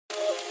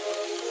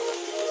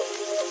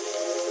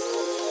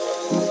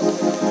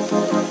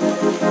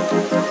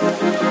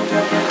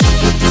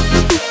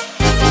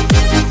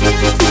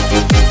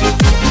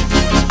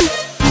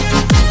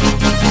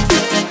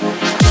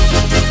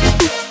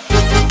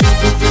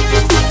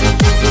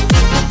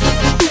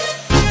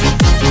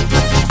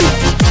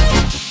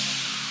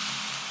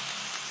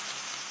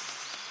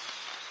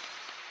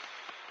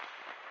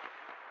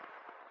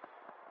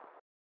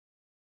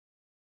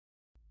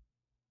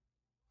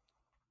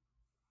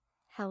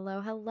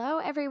Hello, hello,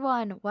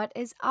 everyone. What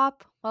is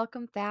up?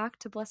 Welcome back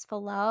to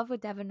Blissful Love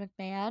with Devin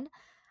McMahon.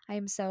 I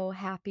am so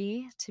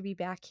happy to be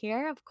back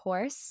here, of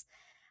course.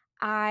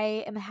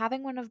 I am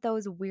having one of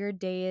those weird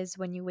days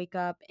when you wake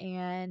up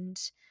and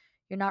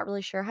you're not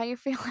really sure how you're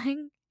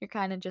feeling. You're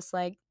kind of just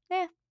like,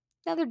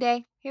 another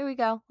day. Here we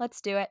go.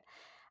 Let's do it.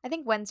 I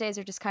think Wednesdays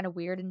are just kind of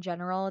weird in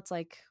general. It's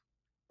like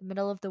the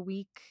middle of the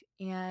week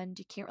and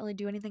you can't really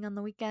do anything on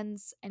the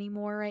weekends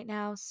anymore right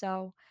now.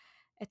 So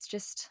it's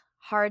just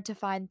hard to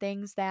find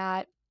things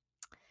that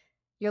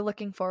you're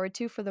looking forward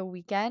to for the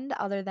weekend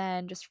other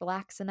than just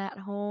relaxing at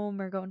home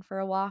or going for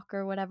a walk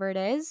or whatever it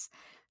is.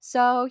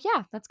 So,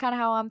 yeah, that's kind of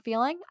how I'm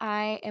feeling.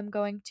 I am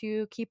going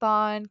to keep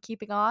on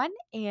keeping on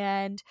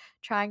and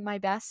trying my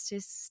best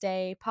to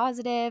stay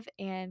positive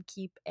and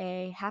keep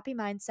a happy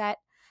mindset.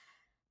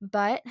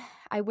 But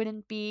I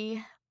wouldn't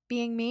be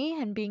being me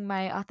and being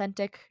my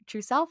authentic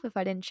true self if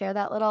I didn't share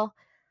that little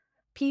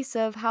piece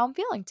of how I'm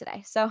feeling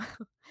today. So,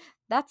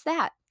 that's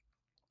that.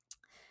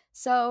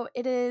 So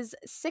it is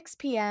 6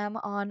 p.m.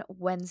 on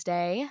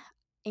Wednesday,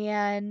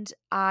 and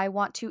I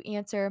want to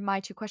answer my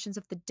two questions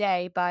of the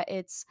day, but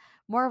it's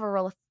more of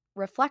a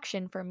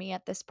reflection for me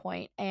at this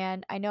point.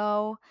 And I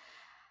know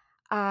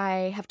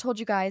I have told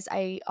you guys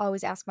I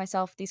always ask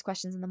myself these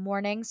questions in the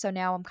morning. So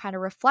now I'm kind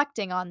of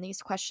reflecting on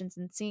these questions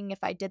and seeing if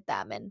I did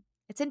them. And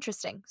it's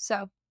interesting.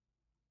 So,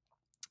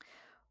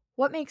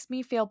 what makes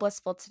me feel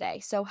blissful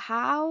today? So,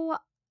 how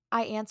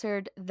I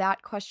answered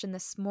that question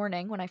this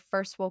morning when I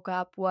first woke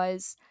up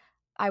was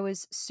I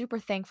was super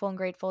thankful and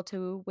grateful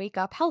to wake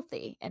up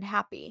healthy and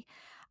happy.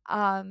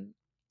 Um,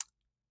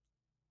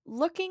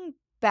 Looking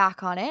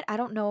back on it, I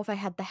don't know if I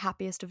had the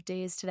happiest of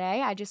days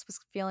today. I just was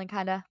feeling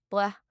kind of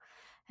blah,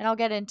 and I'll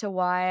get into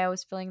why I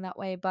was feeling that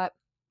way. But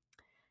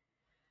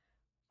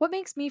what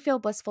makes me feel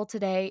blissful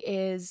today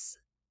is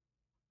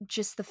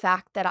just the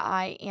fact that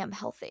I am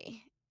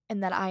healthy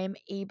and that I am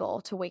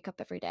able to wake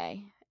up every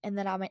day and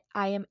that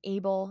I am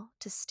able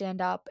to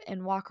stand up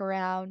and walk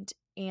around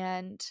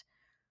and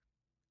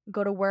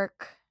go to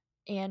work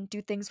and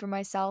do things for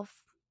myself.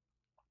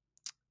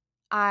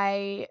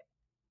 I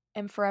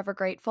am forever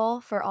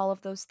grateful for all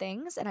of those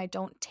things, and I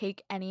don't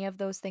take any of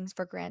those things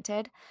for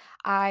granted.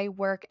 I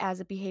work as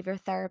a behavior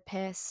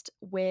therapist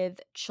with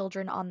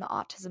children on the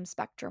autism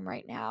spectrum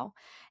right now,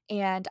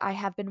 and I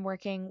have been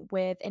working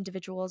with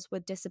individuals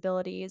with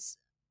disabilities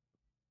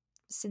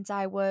since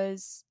I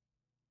was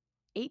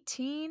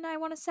 18, I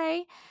want to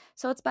say.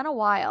 So it's been a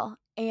while,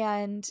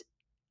 and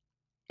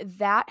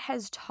that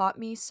has taught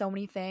me so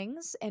many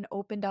things and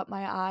opened up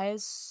my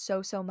eyes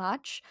so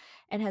much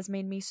and has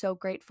made me so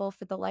grateful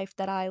for the life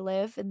that I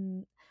live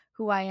and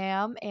who I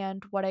am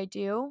and what I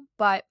do.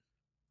 But,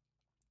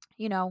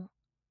 you know,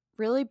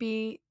 really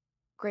be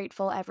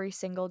grateful every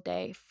single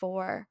day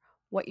for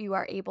what you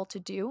are able to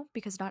do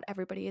because not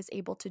everybody is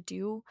able to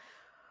do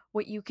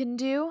what you can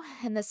do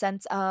in the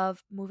sense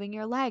of moving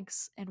your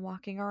legs and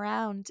walking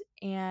around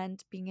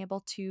and being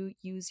able to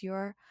use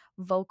your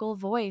vocal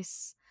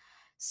voice.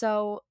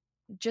 So,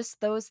 just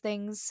those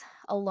things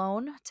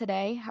alone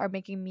today are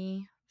making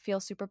me feel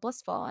super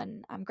blissful,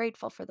 and I'm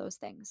grateful for those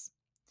things.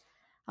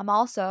 I'm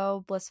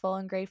also blissful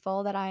and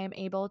grateful that I am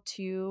able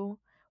to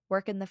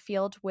work in the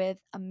field with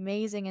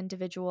amazing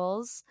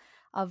individuals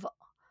of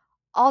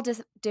all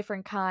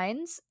different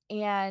kinds,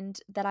 and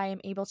that I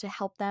am able to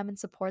help them and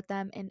support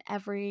them in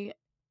every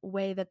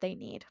way that they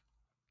need.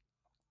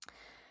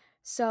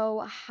 So,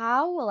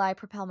 how will I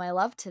propel my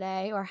love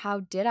today, or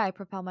how did I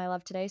propel my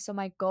love today? So,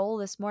 my goal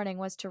this morning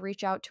was to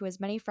reach out to as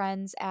many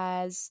friends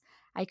as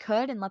I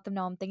could and let them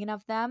know I'm thinking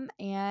of them.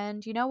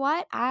 And you know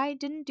what? I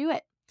didn't do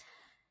it.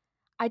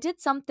 I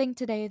did something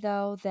today,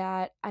 though,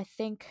 that I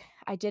think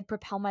I did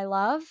propel my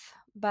love,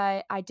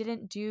 but I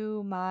didn't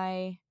do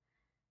my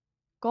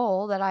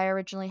goal that I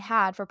originally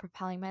had for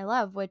propelling my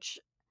love, which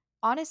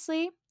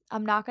honestly,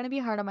 I'm not going to be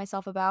hard on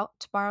myself about.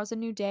 Tomorrow's a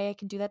new day. I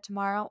can do that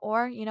tomorrow.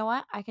 Or, you know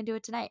what? I can do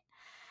it tonight.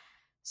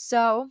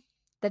 So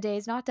the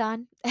day's not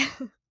done.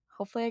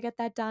 Hopefully, I get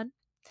that done.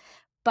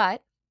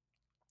 But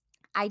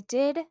I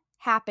did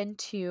happen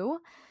to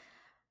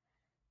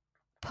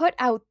put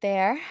out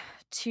there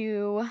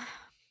to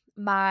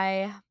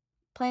my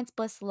Plants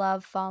Bliss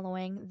Love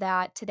following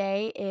that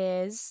today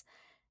is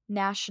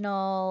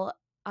National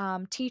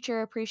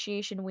Teacher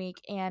Appreciation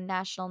Week and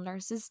National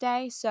Nurses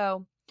Day.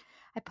 So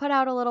I put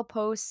out a little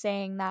post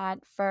saying that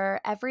for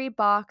every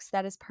box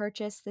that is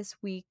purchased this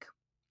week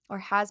or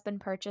has been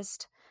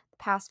purchased the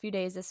past few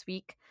days this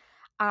week,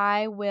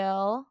 I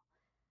will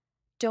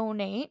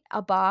donate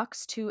a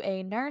box to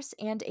a nurse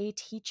and a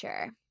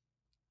teacher.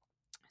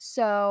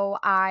 So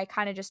I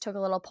kind of just took a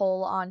little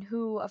poll on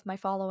who of my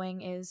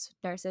following is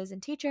nurses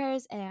and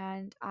teachers,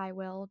 and I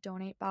will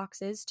donate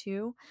boxes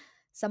to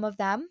some of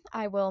them.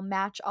 I will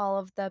match all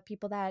of the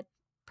people that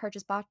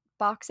purchase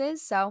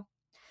boxes. So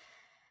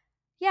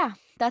yeah,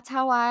 that's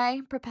how I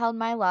propelled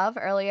my love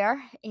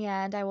earlier,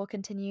 and I will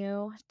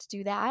continue to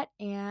do that.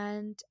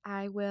 And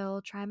I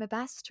will try my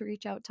best to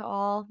reach out to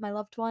all my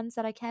loved ones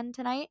that I can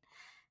tonight,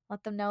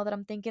 let them know that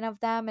I'm thinking of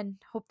them, and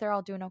hope they're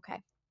all doing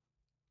okay.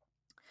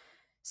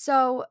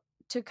 So,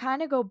 to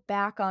kind of go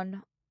back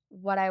on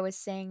what I was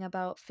saying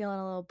about feeling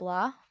a little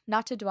blah,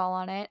 not to dwell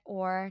on it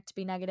or to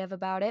be negative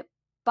about it,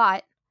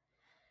 but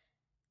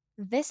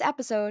this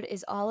episode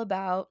is all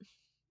about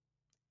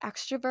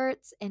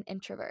extroverts and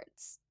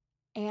introverts.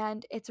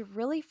 And it's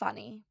really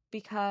funny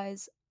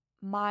because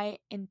my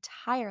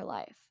entire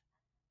life,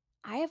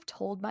 I have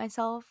told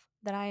myself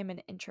that I am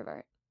an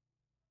introvert.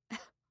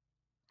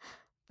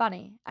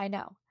 Funny, I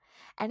know.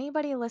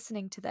 Anybody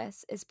listening to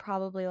this is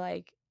probably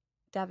like,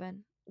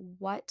 Devin,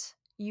 what?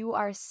 You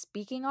are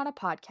speaking on a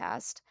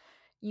podcast.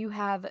 You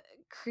have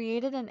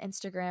created an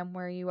Instagram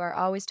where you are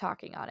always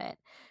talking on it.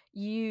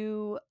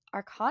 You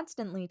are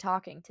constantly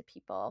talking to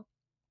people.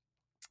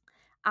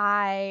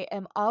 I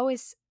am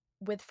always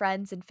with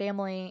friends and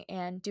family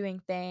and doing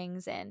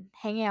things and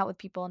hanging out with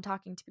people and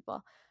talking to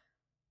people.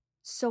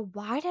 So,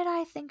 why did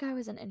I think I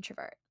was an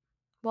introvert?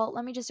 Well,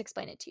 let me just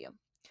explain it to you.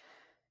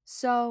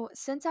 So,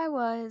 since I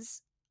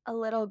was a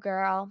little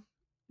girl,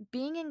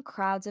 being in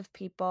crowds of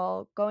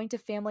people, going to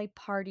family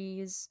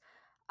parties,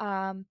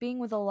 being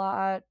with a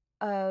lot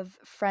of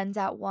friends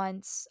at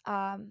once,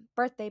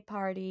 birthday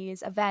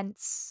parties,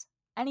 events,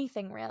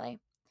 anything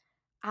really,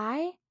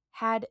 I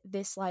had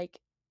this like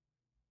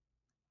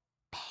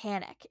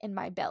panic in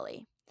my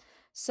belly.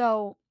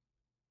 So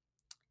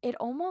it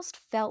almost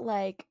felt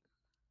like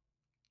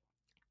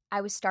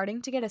I was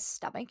starting to get a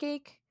stomach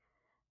ache,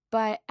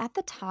 but at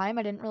the time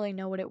I didn't really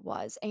know what it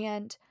was.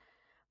 And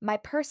my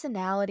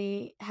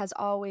personality has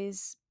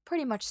always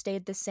pretty much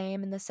stayed the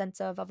same in the sense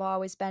of I've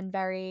always been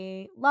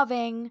very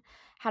loving,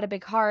 had a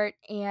big heart,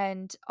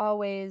 and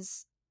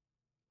always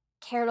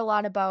cared a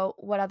lot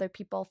about what other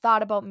people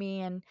thought about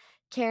me and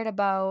cared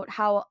about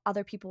how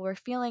other people were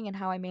feeling and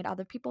how I made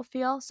other people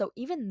feel. So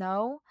even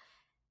though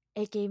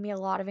it gave me a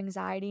lot of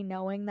anxiety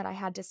knowing that I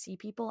had to see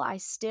people, I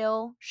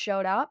still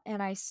showed up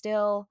and I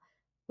still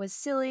was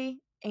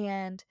silly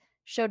and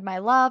showed my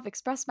love,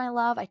 expressed my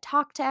love. I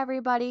talked to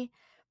everybody,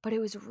 but it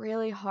was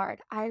really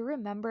hard. I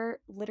remember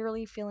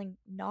literally feeling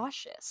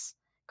nauseous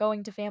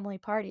going to family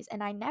parties,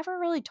 and I never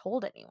really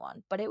told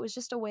anyone, but it was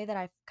just a way that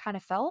I kind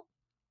of felt.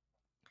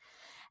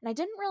 And I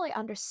didn't really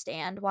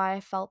understand why I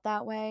felt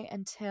that way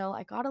until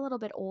I got a little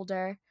bit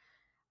older.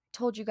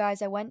 Told you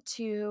guys I went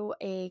to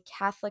a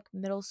Catholic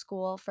middle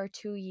school for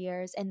 2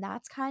 years, and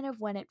that's kind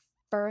of when it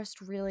first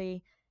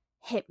really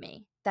hit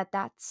me that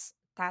that's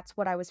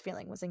what I was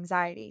feeling was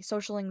anxiety,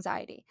 social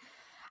anxiety.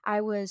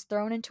 I was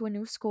thrown into a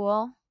new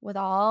school with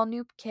all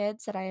new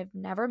kids that I have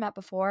never met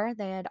before.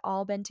 They had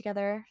all been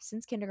together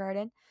since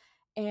kindergarten,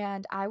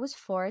 and I was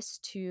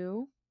forced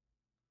to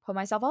put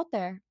myself out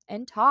there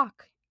and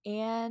talk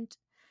and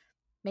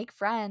make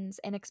friends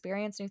and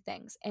experience new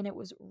things. And it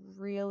was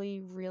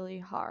really, really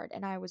hard.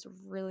 And I was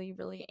really,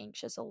 really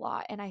anxious a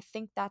lot. And I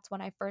think that's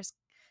when I first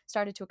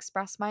started to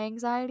express my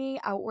anxiety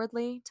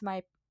outwardly to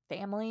my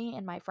family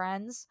and my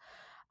friends.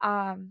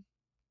 Um,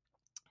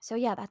 so,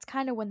 yeah, that's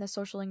kind of when the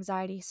social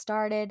anxiety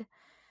started.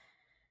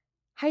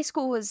 High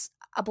school was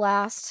a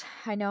blast.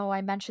 I know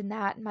I mentioned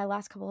that in my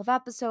last couple of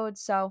episodes.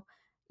 So,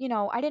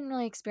 I didn't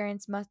really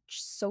experience much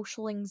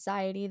social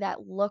anxiety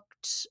that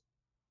looked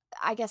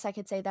I guess I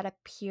could say that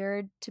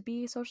appeared to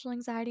be social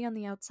anxiety on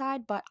the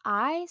outside, but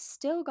I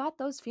still got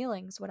those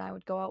feelings when I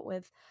would go out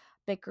with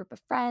a big group of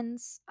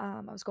friends.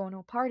 I was going to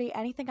a party,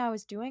 anything I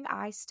was doing,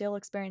 I still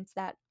experienced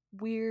that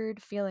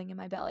weird feeling in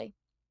my belly.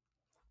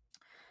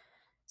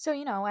 So,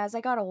 as I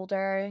got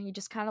older, you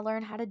just kind of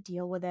learn how to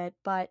deal with it.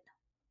 But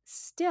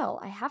still,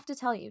 I have to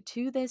tell you,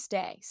 to this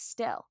day,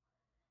 still,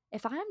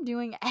 if I'm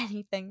doing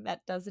anything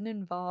that doesn't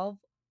involve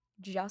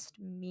just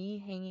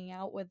me hanging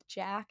out with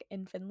Jack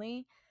and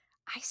Finley,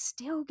 I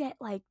still get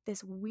like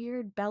this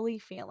weird belly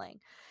feeling.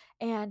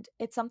 And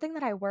it's something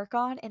that I work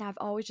on, and I've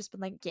always just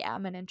been like, yeah,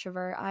 I'm an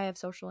introvert. I have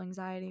social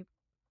anxiety,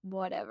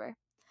 whatever.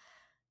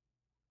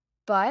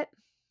 But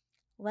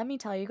let me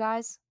tell you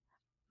guys,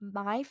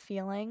 my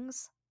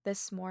feelings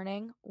this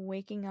morning,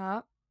 waking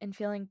up and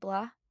feeling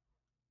blah,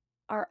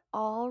 are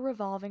all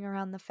revolving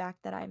around the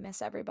fact that I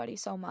miss everybody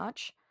so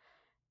much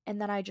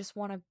and that I just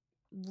want to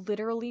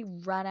literally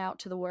run out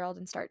to the world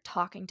and start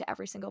talking to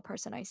every single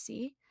person I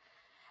see.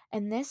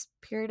 And this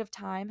period of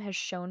time has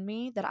shown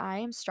me that I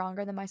am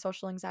stronger than my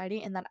social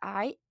anxiety and that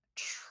I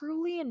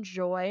truly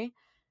enjoy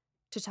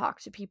to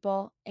talk to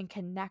people and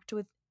connect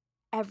with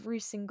every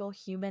single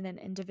human and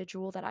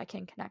individual that I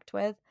can connect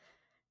with.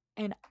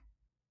 And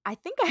I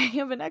think I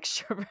am an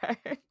extrovert.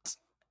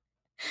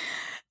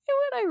 And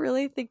when I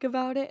really think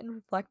about it and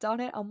reflect on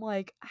it, I'm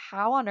like,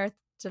 how on earth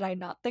did I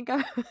not think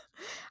I,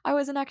 I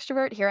was an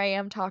extrovert? Here I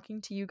am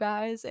talking to you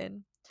guys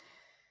and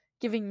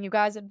giving you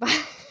guys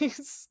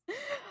advice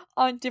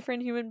on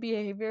different human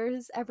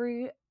behaviors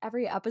every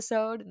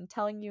episode and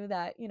telling you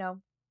that,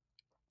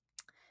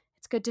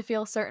 it's good to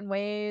feel certain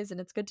ways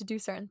and it's good to do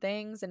certain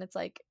things, and it's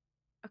like,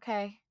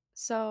 okay,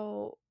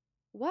 so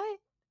what?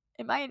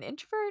 Am I an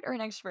introvert or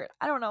an extrovert?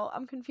 I don't know.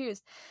 I'm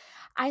confused.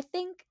 I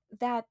think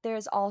that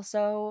there's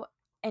also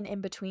an in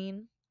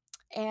between,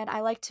 and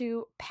I like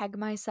to peg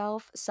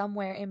myself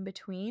somewhere in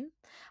between.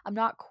 I'm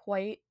not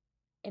quite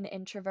an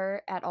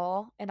introvert at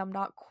all, and I'm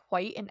not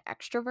quite an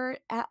extrovert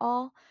at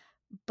all,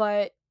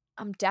 but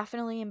I'm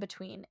definitely in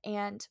between.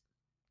 And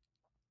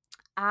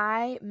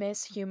I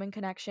miss human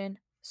connection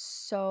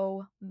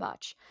so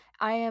much.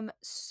 I am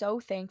so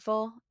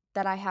thankful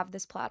that I have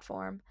this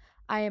platform.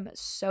 I am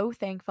so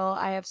thankful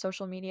I have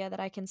social media that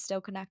I can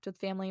still connect with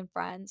family and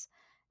friends.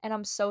 And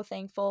I'm so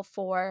thankful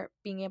for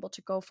being able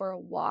to go for a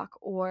walk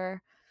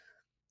or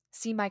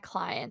see my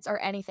clients or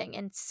anything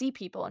and see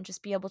people and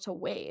just be able to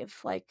wave.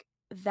 Like,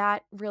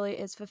 that really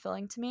is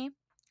fulfilling to me.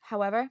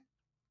 However,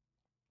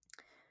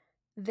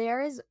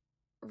 there is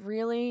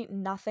really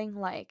nothing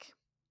like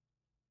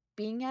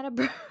being at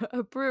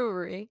a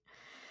brewery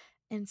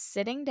and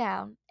sitting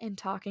down and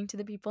talking to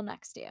the people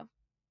next to you,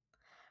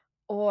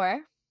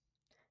 or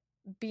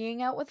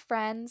being out with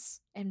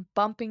friends and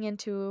bumping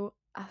into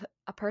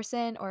a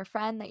person or a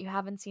friend that you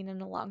haven't seen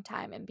in a long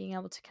time and being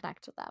able to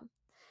connect with them.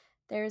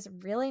 There's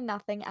really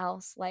nothing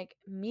else like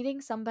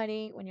meeting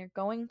somebody when you're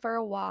going for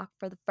a walk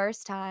for the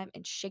first time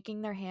and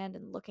shaking their hand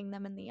and looking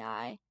them in the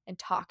eye and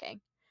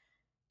talking.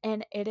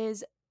 And it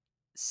is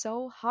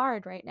so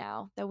hard right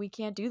now that we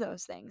can't do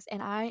those things.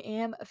 And I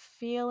am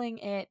feeling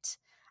it.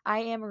 I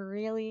am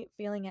really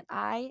feeling it.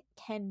 I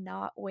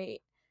cannot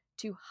wait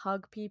to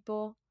hug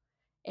people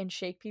and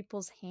shake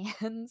people's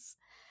hands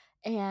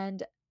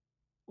and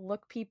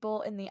look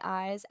people in the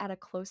eyes at a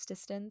close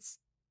distance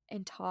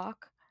and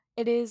talk.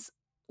 It is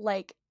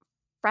like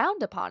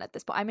frowned upon at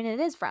this point. I mean, it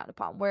is frowned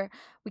upon where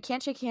we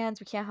can't shake hands,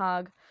 we can't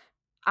hug.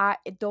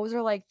 Those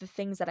are like the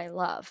things that I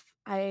love.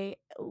 I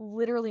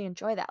literally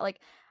enjoy that. Like,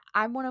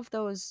 I'm one of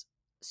those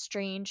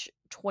strange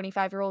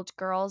 25-year-old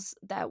girls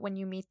that when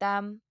you meet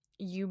them,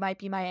 you might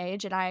be my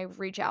age and I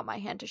reach out my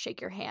hand to shake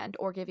your hand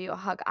or give you a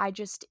hug. I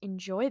just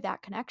enjoy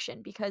that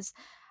connection because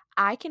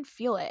I can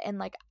feel it, and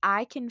like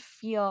I can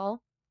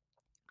feel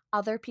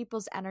other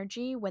people's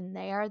energy when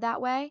they are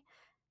that way.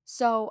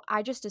 So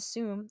I just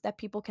assume that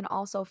people can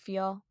also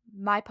feel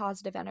my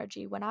positive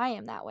energy when I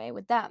am that way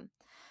with them.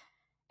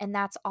 And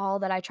that's all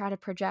that I try to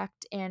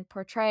project and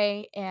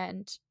portray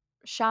and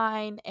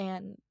shine.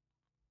 And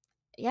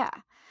yeah.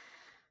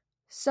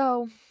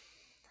 So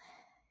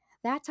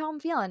that's how I'm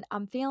feeling.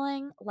 I'm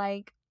feeling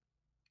like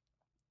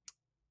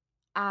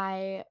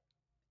I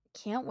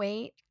can't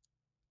wait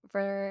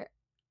for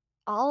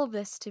all of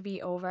this to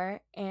be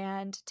over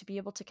and to be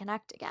able to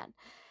connect again.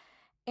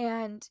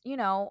 And,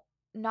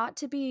 not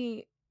to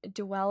be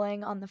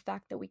dwelling on the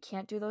fact that we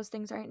can't do those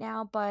things right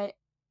now, but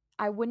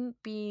I wouldn't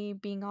be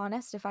being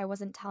honest if I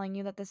wasn't telling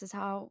you that this is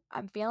how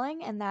I'm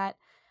feeling and that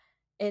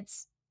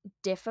it's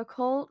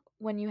difficult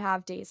when you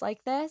have days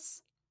like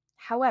this.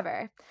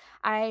 However,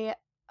 I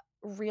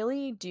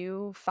really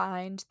do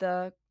find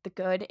the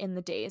good in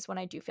the days when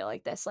I do feel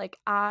like this. Like,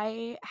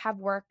 I have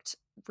worked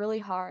really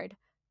hard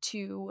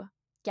to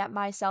get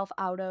myself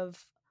out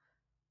of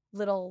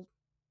little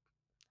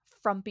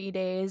frumpy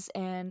days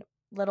and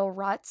little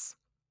ruts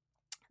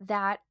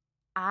that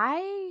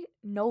I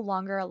no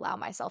longer allow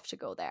myself to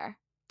go there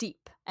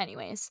deep,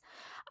 anyways.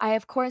 I,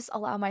 of course,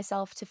 allow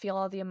myself to feel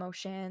all the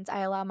emotions. I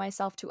allow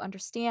myself to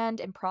understand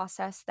and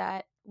process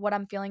that what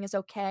I'm feeling is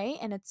okay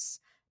and it's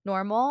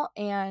normal.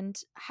 And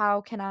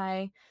how can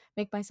I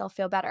make myself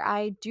feel better?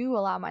 I do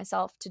allow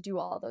myself to do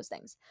all of those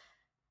things,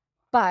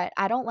 but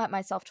I don't let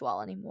myself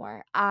dwell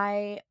anymore.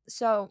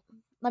 So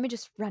let me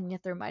just run you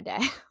through my day.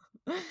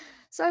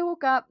 So I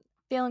woke up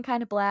feeling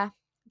kind of blah.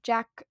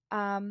 Jack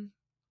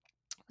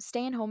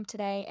staying home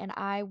today and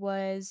I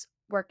was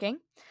working.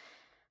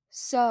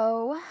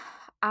 So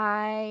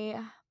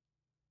I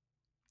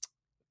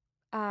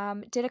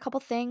did a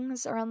couple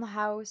things around the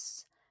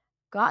house,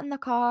 got in the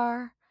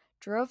car,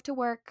 drove to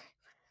work,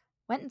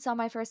 went and saw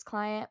my first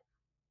client,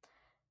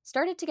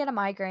 started to get a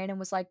migraine, and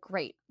was like,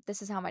 great,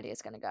 this is how my day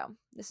is going to go.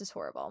 This is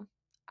horrible.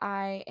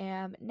 I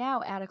am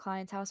now at a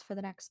client's house for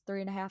the next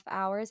 3.5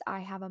 hours.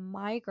 I have a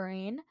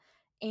migraine,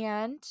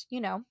 and,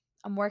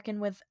 I'm working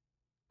with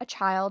a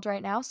child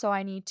right now, so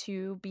I need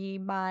to be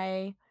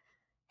my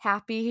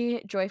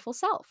happy, joyful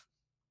self.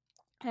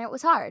 And it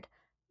was hard.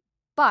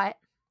 But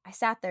I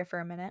sat there for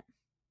a minute.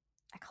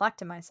 I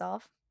collected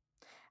myself.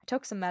 I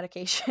took some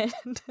medication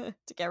to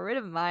get rid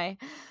of my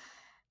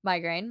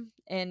migraine.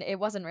 And it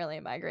wasn't really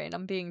a migraine.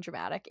 I'm being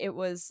dramatic. It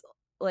was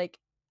like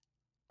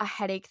a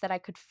headache that I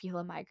could feel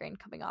a migraine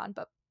coming on,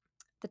 but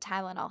the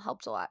Tylenol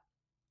helped a lot.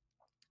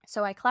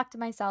 So I collected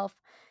myself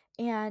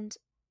and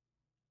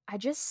I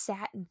just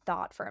sat and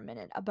thought for a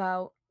minute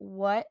about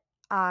what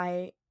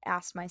I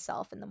asked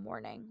myself in the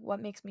morning.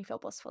 What makes me feel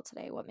blissful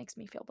today? What makes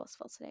me feel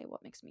blissful today?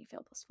 What makes me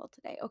feel blissful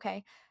today?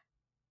 Okay,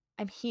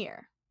 I'm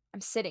here.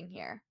 I'm sitting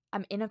here.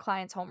 I'm in a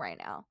client's home right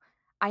now.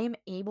 I am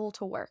able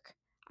to work.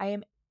 I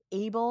am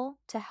able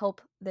to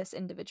help this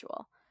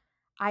individual.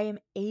 I am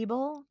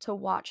able to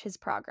watch his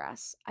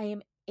progress. I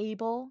am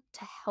able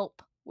to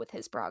help with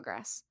his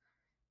progress.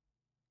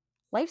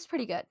 Life's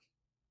pretty good.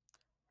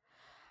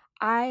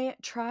 I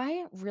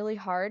try really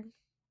hard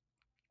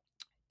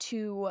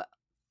to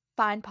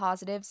find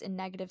positives in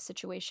negative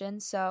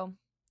situations. So,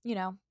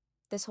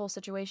 this whole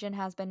situation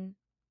has been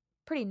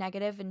pretty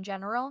negative in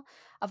general,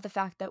 of the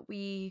fact that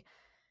we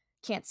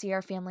can't see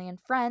our family and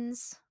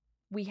friends.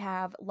 We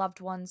have loved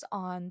ones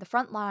on the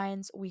front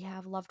lines. We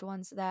have loved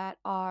ones that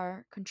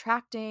are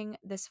contracting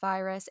this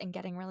virus and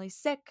getting really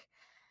sick.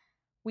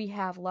 We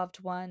have loved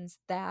ones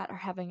that are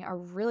having a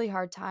really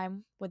hard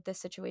time with this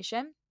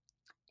situation.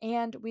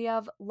 And we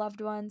have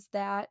loved ones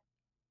that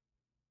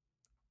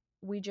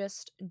we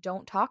just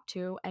don't talk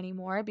to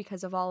anymore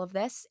because of all of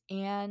this,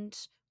 and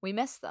we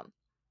miss them.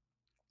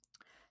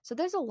 So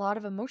there's a lot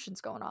of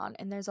emotions going on,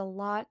 and there's a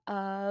lot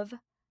of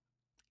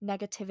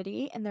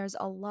negativity, and there's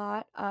a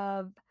lot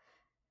of,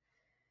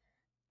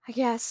 I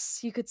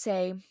guess you could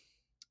say,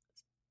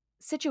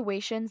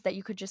 situations that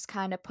you could just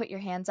kind of put your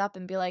hands up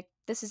and be like,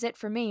 this is it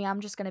for me.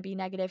 I'm just going to be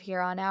negative here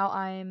on out.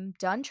 I'm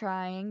done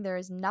trying. There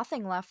is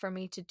nothing left for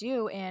me to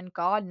do, and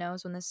God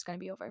knows when this is going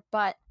to be over.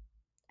 But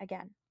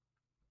again,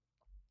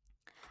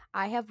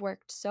 I have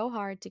worked so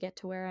hard to get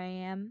to where I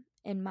am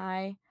in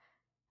my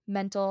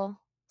mental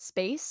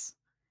space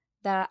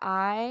that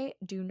I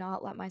do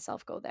not let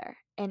myself go there.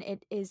 And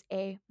it is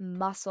a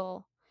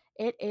muscle.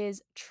 It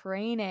is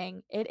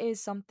training. It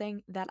is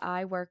something that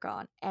I work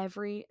on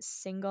every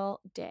single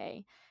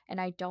day. And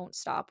I don't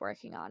stop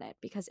working on it,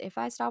 because if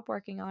I stop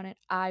working on it,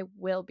 I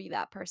will be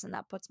that person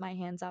that puts my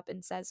hands up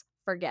and says,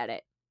 forget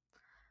it.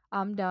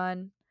 I'm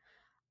done.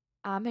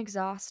 I'm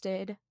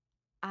exhausted.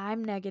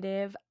 I'm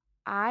negative.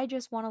 I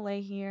just want to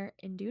lay here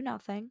and do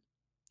nothing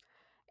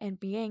and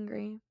be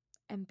angry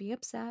and be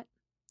upset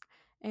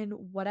and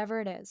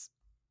whatever it is.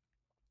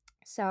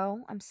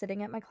 So I'm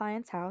sitting at my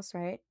client's house,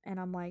 right? And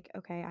I'm like,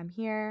 okay, I'm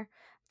here,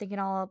 thinking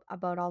all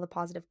about all the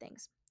positive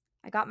things.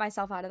 I got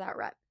myself out of that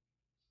rut.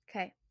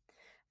 Okay.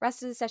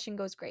 Rest of the session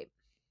goes great.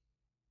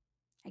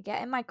 I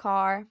get in my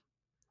car,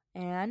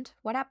 and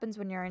what happens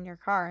when you're in your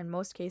car in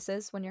most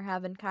cases when you're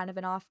having kind of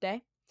an off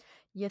day?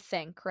 You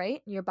think,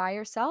 right? You're by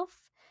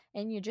yourself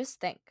and you just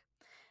think.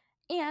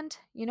 And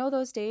you know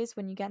those days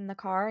when you get in the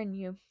car and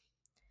you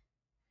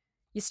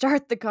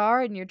start the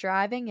car and you're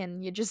driving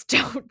and you just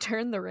don't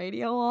turn the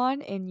radio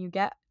on, and you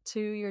get to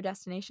your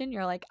destination,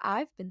 you're like,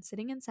 I've been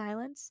sitting in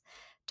silence,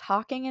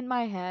 talking in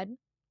my head,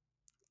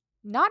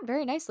 not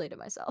very nicely to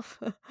myself.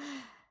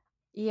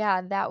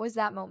 Yeah, that was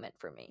that moment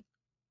for me.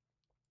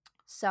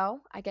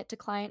 So I get to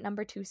client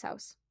number two's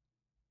house.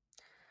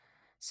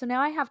 So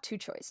now I have two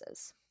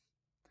choices.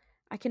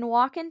 I can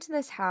walk into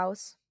this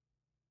house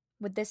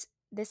with this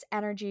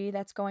energy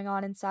that's going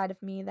on inside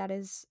of me that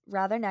is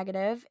rather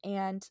negative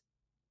and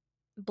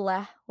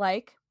bleh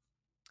like,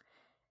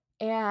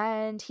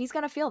 and he's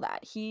going to feel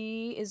that.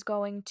 He is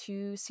going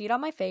to see it on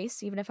my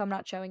face, even if I'm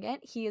not showing it.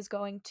 He is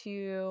going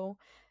to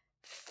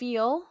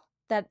feel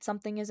that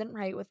something isn't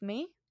right with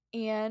me.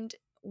 And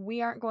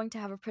we aren't going to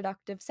have a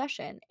productive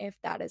session if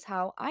that is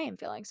how I am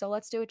feeling. So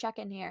let's do a check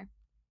in here.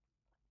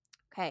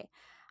 Okay.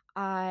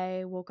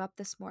 I woke up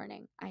this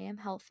morning. I am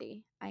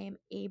healthy. I am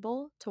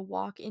able to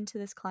walk into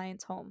this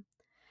client's home.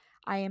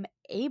 I am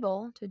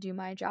able to do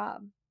my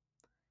job.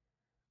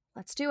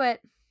 Let's do it.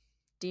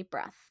 Deep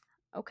breath.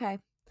 Okay.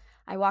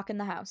 I walk in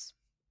the house.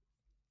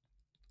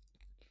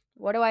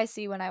 What do I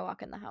see when I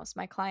walk in the house?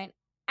 My client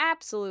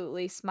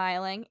absolutely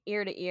smiling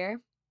ear to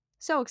ear.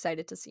 So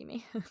excited to see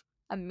me.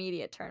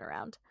 Immediate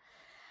turnaround.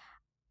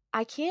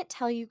 I can't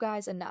tell you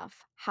guys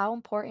enough how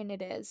important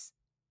it is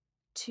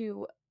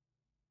to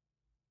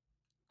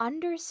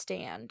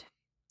understand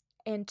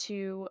and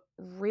to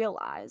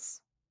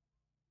realize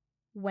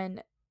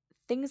when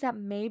things that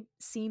may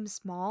seem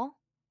small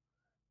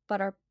but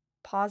are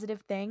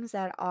positive things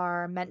that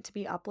are meant to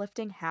be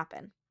uplifting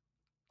happen.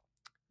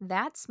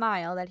 That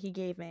smile that he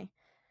gave me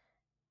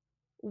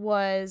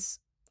was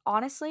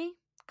honestly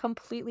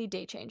completely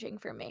day changing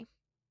for me.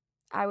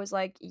 I was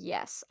like,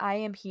 yes, I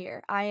am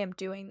here. I am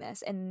doing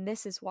this. And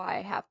this is why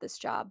I have this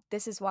job.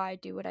 This is why I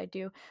do what I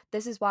do.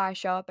 This is why I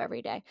show up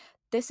every day.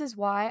 This is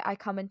why I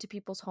come into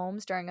people's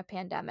homes during a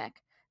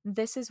pandemic.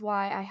 This is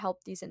why I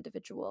help these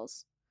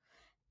individuals.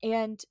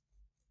 And,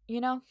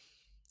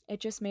 it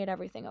just made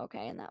everything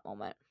okay in that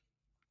moment.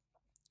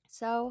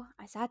 So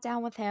I sat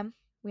down with him.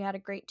 We had a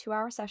great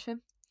 2-hour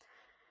session.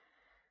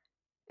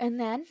 And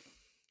then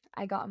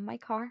I got in my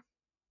car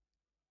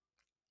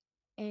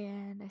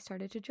and I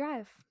started to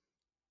drive.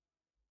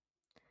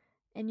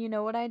 And you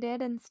know what I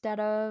did instead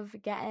of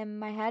getting in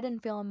my head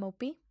and feeling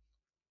mopey?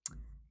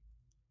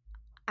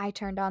 I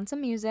turned on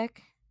some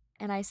music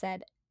and I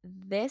said,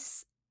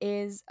 this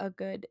is a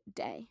good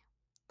day.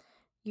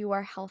 You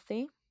are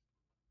healthy.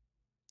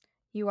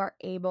 You are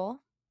able.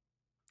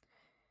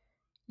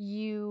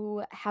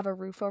 You have a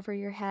roof over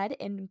your head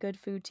and good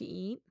food to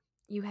eat.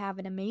 You have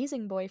an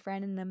amazing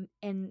boyfriend and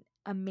an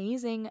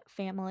amazing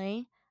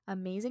family,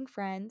 amazing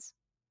friends.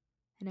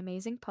 an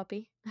amazing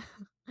puppy,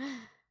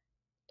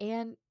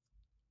 and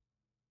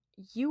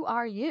you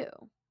are you,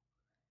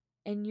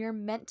 and you're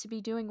meant to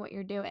be doing what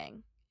you're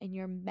doing, and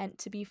you're meant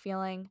to be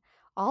feeling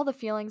all the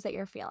feelings that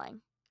you're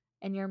feeling,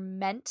 and you're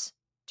meant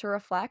to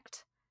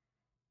reflect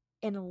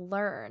and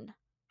learn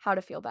how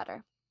to feel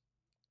better.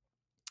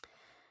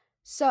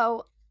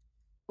 So,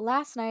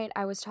 last night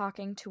I was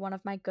talking to one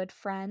of my good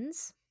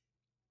friends,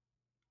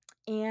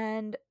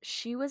 and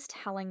she was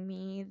telling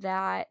me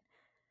that,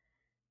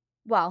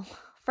 well,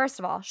 first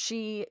of all,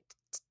 she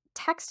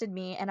texted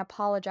me and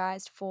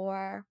apologized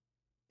for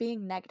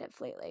being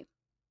negative lately.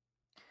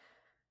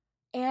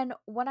 And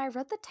when I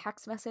read the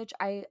text message,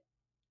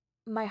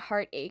 my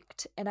heart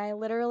ached and I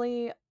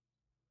literally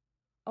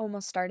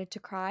almost started to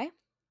cry.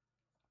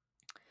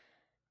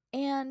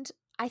 And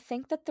I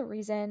think that the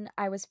reason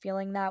I was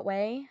feeling that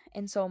way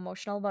and so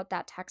emotional about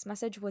that text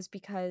message was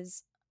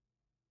because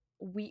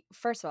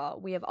first of all,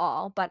 we have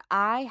all, but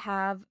I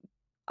have,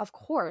 of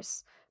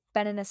course,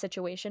 been in a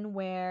situation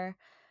where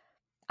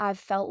I've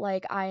felt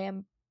like I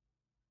am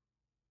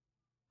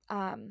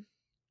um,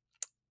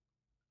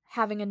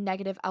 having a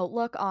negative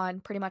outlook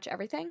on pretty much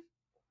everything.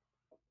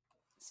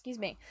 Excuse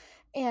me.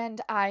 And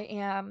I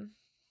am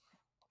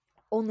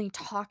only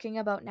talking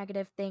about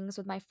negative things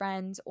with my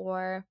friends,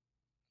 or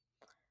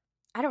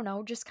I don't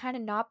know, just kind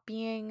of not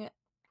being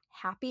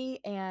happy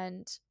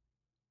and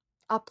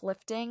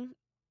uplifting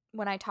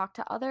when I talk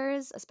to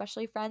others,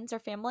 especially friends or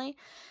family.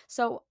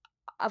 So,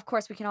 of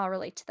course, we can all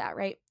relate to that,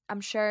 right?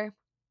 I'm sure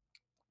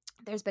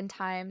there's been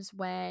times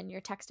when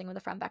you're texting with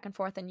a friend back and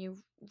forth and you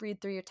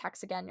read through your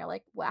text again, you're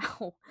like,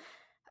 wow,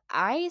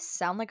 I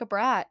sound like a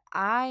brat.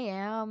 I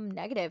am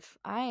negative.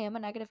 I am a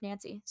negative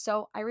Nancy.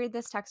 So I read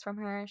this text from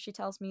her. She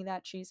tells me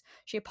that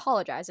she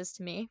apologizes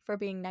to me for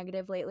being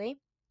negative lately.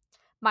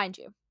 Mind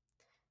you,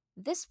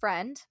 this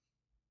friend,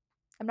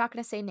 I'm not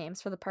going to say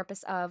names for the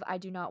purpose of I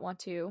do not want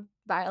to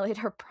violate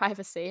her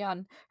privacy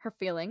on her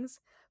feelings,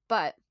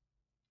 but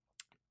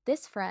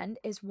this friend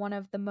is one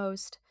of the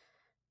most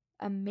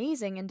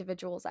amazing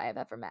individuals I have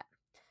ever met.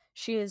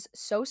 She is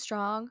so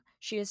strong.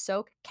 She is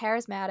so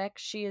charismatic.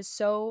 She is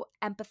so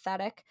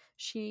empathetic.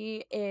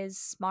 She is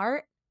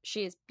smart.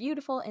 She is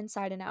beautiful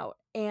inside and out.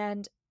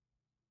 And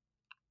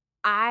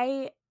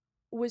I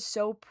was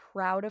so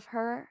proud of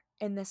her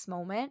in this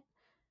moment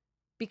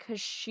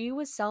because she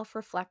was self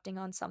reflecting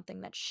on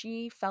something that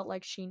she felt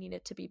like she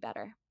needed to be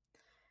better.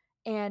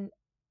 And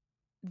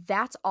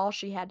that's all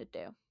she had to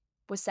do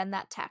was send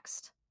that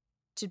text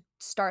to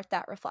start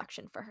that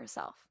reflection for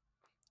herself.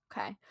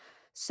 Okay.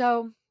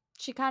 So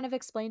she kind of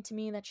explained to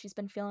me that she's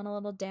been feeling a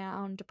little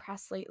down,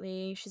 depressed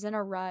lately. She's in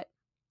a rut.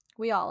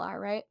 We all are,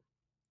 right?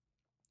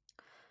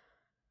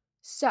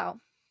 So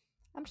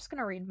I'm just going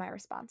to read my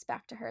response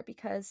back to her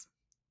because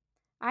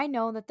I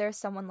know that there's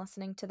someone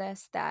listening to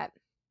this that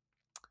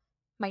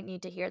might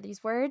need to hear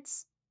these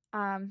words.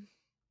 So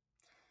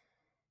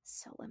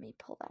let me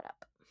pull that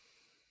up.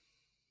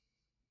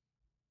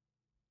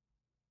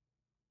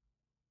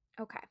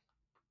 Okay.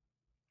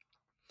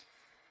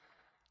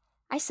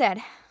 I said,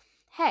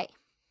 hey,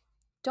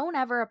 don't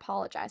ever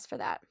apologize for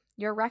that.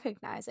 You're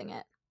recognizing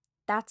it.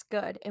 That's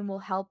good and will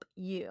help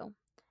you.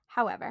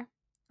 However,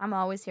 I'm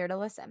always here to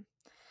listen.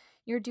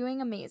 You're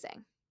doing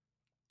amazing.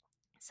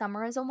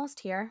 Summer is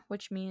almost here,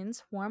 which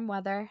means warm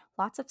weather,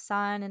 lots of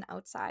sun, and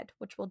outside,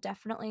 which will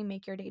definitely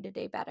make your day to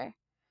day better.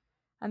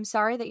 I'm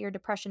sorry that your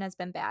depression has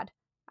been bad.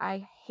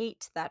 I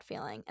hate that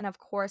feeling and, of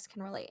course,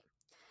 can relate.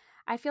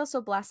 I feel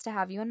so blessed to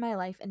have you in my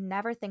life and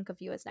never think of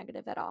you as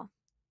negative at all.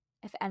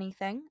 If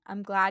anything,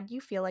 I'm glad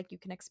you feel like you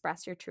can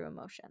express your true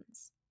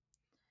emotions.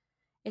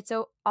 It's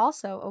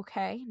also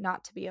okay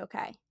not to be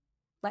okay.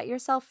 Let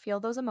yourself feel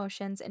those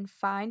emotions and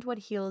find what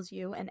heals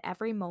you in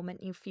every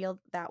moment you feel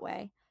that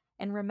way,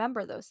 and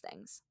remember those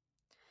things.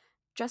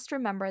 Just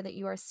remember that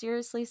you are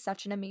seriously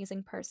such an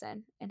amazing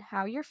person, and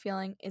how you're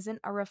feeling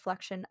isn't a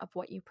reflection of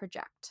what you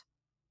project.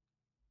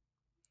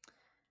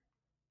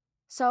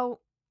 So,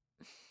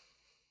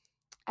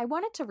 I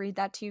wanted to read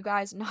that to you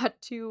guys,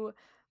 not to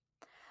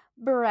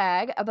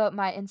brag about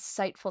my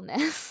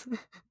insightfulness,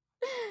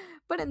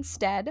 but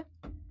instead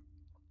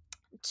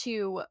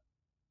to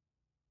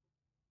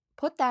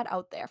put that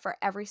out there for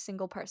every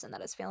single person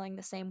that is feeling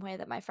the same way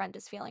that my friend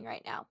is feeling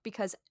right now,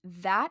 because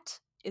that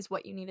is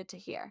what you needed to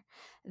hear.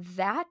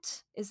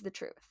 That is the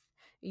truth.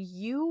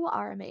 You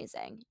are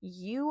amazing.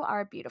 You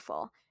are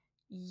beautiful.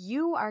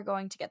 You are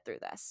going to get through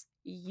this.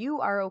 You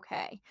are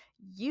okay.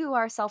 You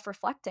are self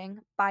reflecting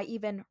by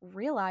even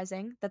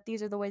realizing that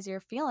these are the ways you're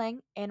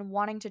feeling and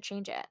wanting to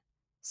change it.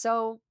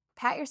 So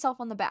pat yourself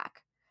on the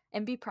back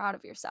and be proud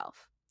of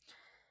yourself.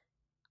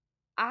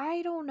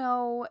 I don't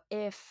know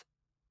if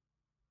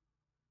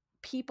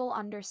people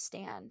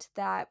understand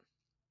that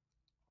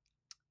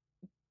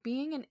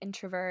being an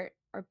introvert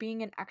or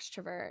being an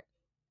extrovert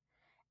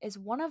is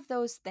one of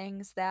those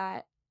things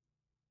that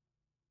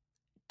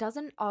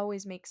doesn't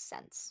always make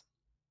sense.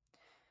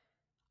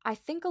 I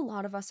think a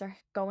lot of us are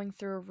going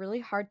through a really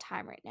hard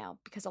time right now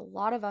because a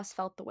lot of us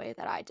felt the way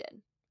that I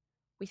did,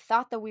 We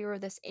thought that we were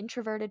this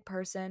introverted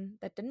person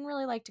that didn't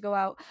really like to go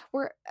out.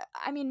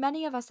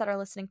 Many of us that are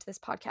listening to this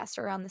podcast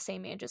are around the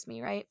same age as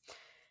me, right?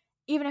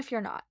 Even if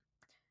you're not,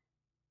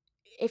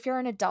 if you're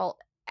an adult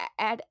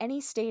at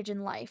any stage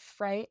in life,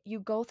 right? You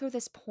go through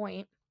this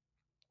point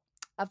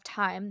of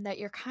time that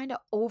you're kind of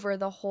over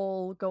the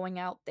whole going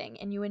out thing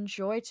and you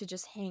enjoy to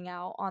just hang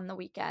out on the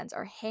weekends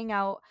or hang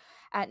out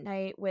at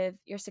night with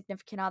your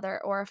significant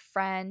other or a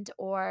friend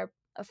or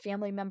a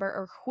family member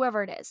or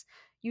whoever it is.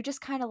 You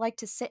just kind of like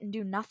to sit and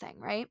do nothing,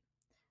 right?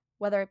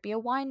 Whether it be a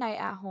wine night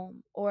at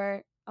home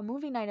or a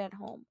movie night at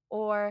home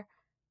or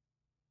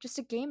just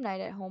a game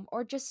night at home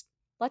or just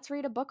let's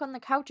read a book on the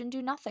couch and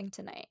do nothing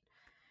tonight.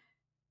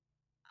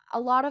 A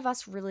lot of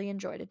us really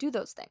enjoy to do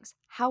those things.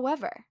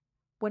 However,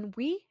 when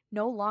we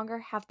no longer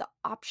have the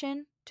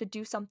option to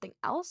do something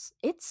else,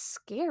 it's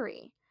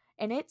scary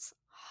and it's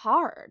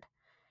hard.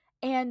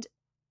 And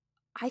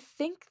I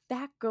think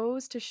that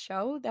goes to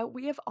show that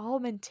we have all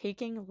been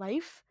taking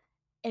life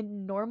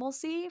and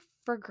normalcy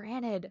for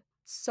granted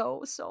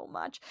so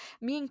much.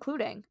 Me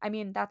including.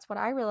 That's what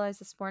I realized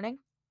this morning.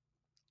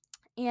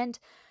 And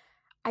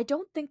I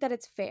don't think that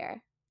it's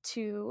fair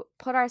to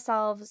put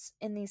ourselves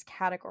in these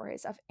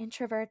categories of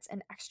introverts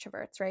and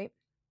extroverts, right?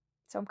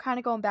 So I'm kind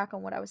of going back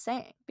on what I was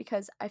saying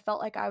because I felt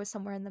like I was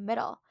somewhere in the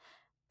middle.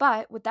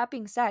 But with that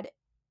being said,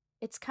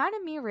 it's kind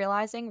of me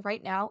realizing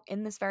right now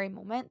in this very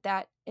moment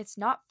that it's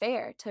not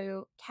fair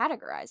to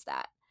categorize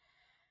that.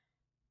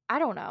 I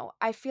don't know.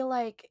 I feel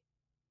like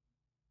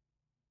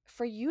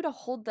for you to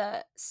hold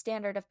the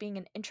standard of being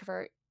an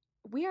introvert,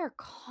 we are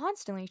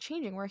constantly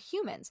changing. We're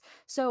humans.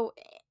 So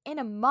in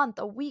a month,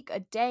 a week, a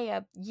day,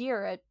 a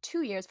year,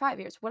 2 years, 5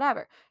 years,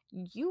 whatever,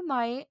 you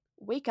might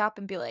wake up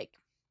and be like,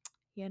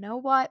 you know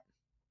what?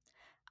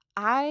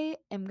 I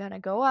am going to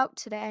go out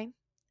today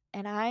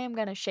and I am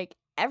going to shake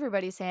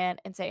everybody's hand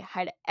and say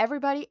hi to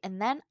everybody.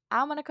 And then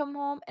I'm going to come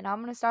home and I'm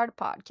going to start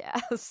a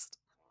podcast.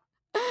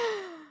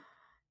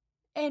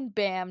 And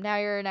bam, now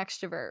you're an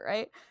extrovert,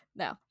 right?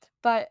 No.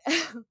 But,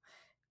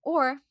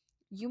 or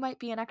you might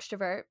be an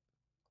extrovert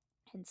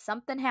and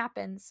something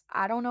happens.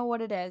 I don't know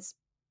what it is,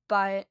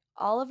 but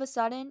all of a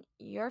sudden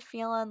you're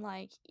feeling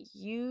like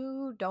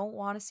you don't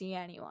want to see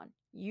anyone.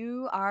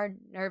 You are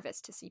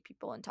nervous to see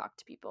people and talk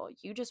to people.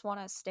 You just want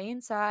to stay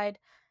inside,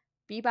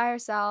 be by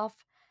yourself,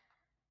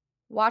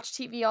 watch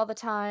TV all the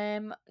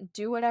time,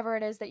 do whatever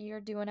it is that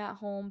you're doing at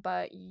home,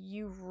 but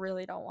you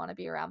really don't want to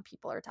be around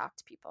people or talk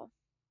to people.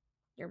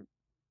 You're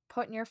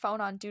putting your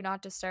phone on do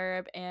not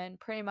disturb and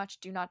pretty much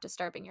do not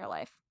disturbing your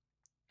life.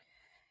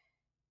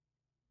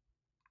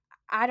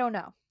 I don't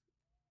know.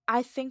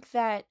 I think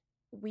that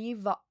we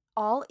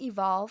all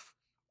evolve,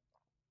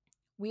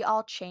 we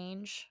all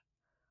change,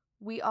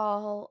 we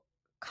all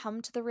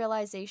come to the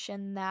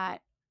realization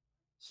that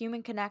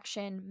human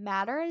connection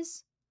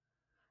matters.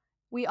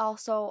 We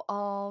also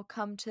all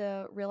come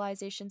to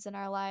realizations in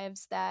our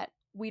lives that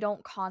we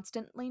don't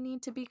constantly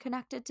need to be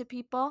connected to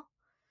people,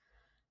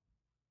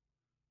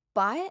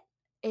 but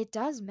it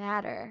does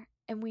matter.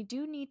 And we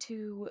do need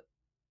to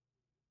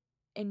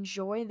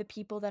enjoy the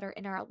people that are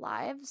in our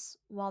lives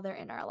while they're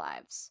in our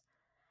lives.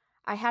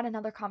 I had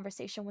another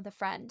conversation with a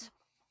friend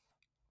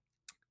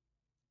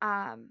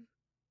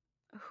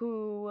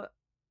who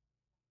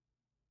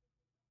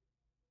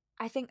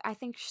I think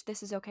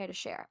this is okay to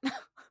share.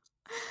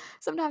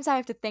 Sometimes I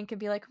have to think and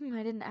be like,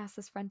 I didn't ask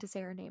this friend to say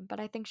her name, but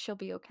I think she'll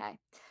be okay.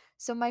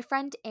 So my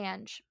friend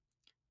Ange,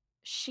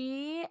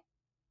 she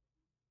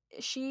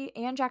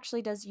Ange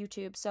actually does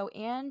YouTube. So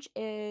Ange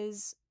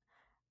is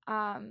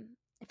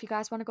if you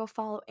guys want to go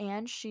follow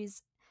Ange,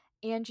 she's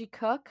Angie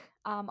Cook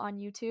on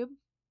YouTube.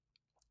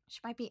 She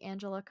might be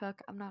Angela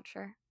Cook, I'm not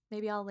sure.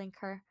 Maybe I'll link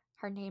her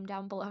name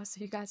down below so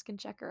you guys can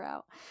check her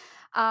out.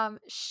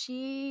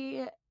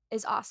 She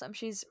is awesome.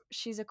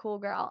 She's a cool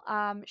girl.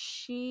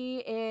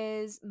 She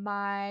is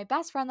my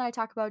best friend that I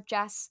talk about,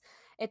 Jess.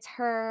 It's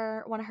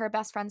one of her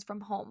best friends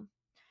from home.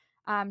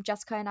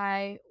 Jessica and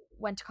I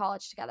went to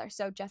college together.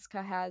 So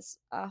Jessica has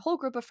a whole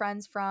group of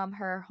friends from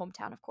her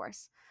hometown, of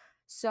course.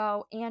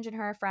 So Ange and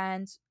her are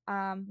friends.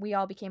 We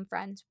all became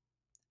friends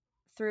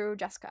through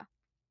Jessica.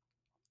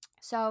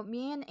 So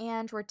me and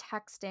Ange were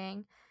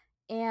texting,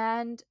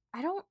 and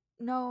I don't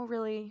know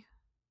really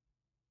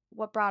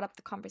what brought up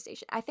the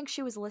conversation. I think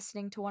she was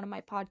listening to one of my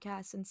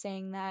podcasts and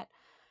saying that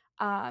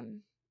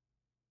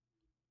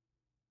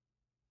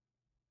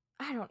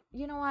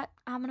you know what?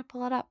 I'm going to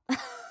pull it up.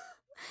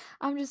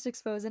 I'm just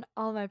exposing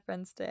all my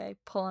friends today,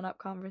 pulling up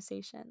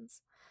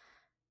conversations.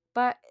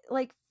 But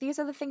like these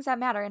are the things that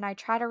matter, and I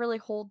try to really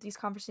hold these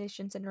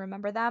conversations and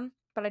remember them,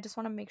 but I just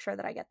want to make sure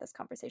that I get this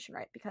conversation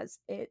right because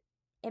it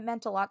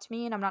meant a lot to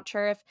me, and I'm not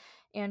sure if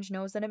Ange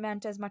knows that it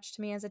meant as much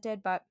to me as it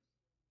did, but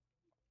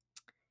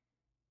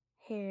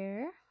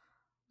here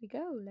we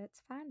go.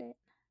 Let's find it.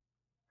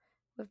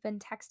 We've been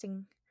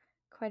texting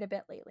quite a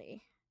bit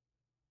lately.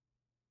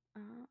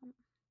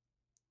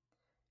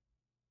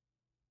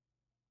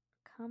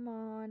 Come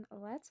on,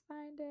 let's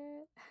find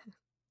it.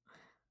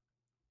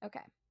 Okay.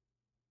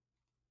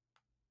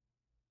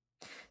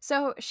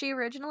 So she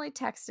originally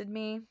texted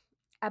me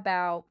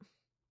about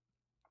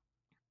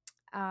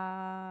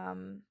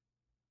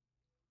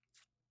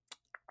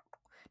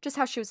just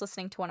how she was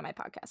listening to one of my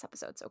podcast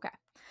episodes. Okay.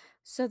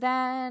 So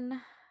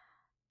then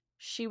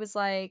she was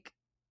like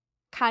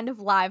kind of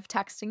live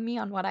texting me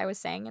on what I was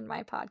saying in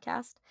my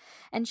podcast.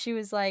 And she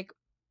was like,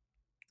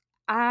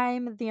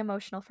 I'm the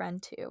emotional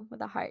friend too, with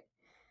a heart.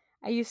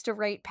 I used to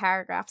write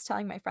paragraphs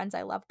telling my friends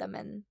I love them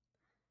and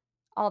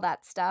all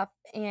that stuff.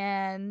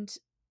 And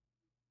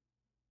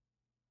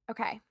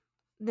okay,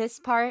 this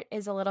part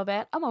is a little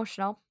bit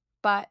emotional,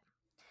 but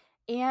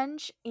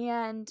Ange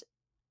and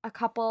a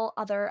couple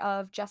other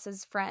of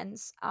Jess's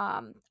friends,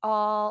 and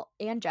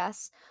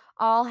Jess,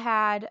 all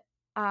had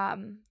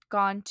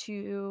gone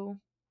to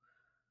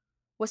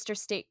Worcester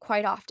State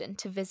quite often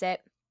to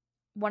visit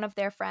one of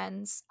their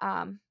friends,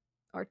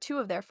 or two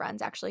of their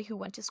friends actually, who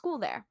went to school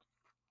there.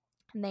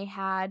 And they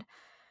had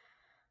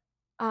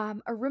a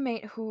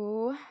roommate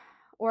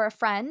or a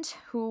friend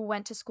who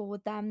went to school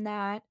with them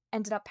that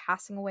ended up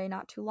passing away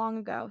not too long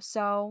ago.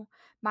 So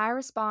my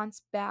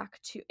response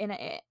back to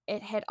it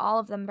hit all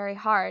of them very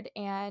hard.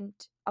 And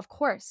of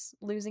course,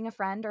 losing a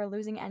friend or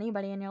losing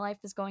anybody in your life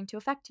is going to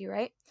affect you,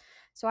 right?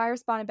 So I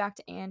responded back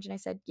to Ange and I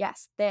said,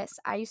 yes,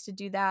 I used to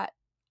do that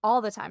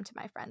all the time to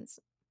my friends.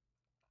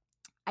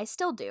 I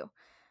still do.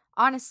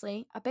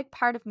 Honestly, a big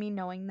part of me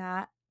knowing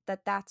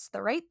that's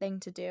the right thing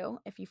to do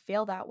if you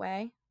feel that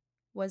way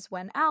was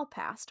when Al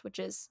passed, which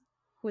is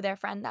who their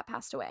friend that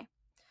passed away.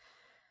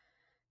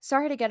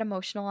 Sorry to get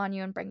emotional on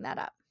you and bring that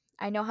up.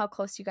 I know how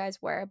close you guys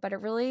were, but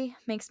it really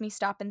makes me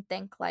stop and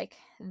think, like,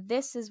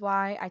 this is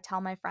why I tell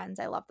my friends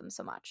I love them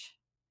so much.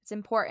 It's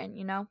important,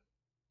 you know?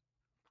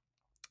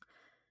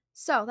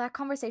 So that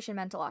conversation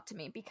meant a lot to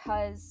me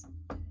because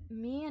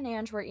me and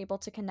Ange were able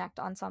to connect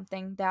on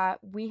something that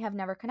we have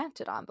never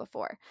connected on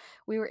before.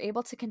 We were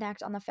able to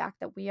connect on the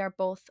fact that we are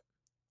both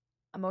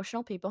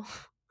emotional people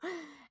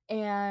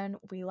and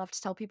we love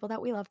to tell people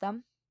that we love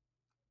them.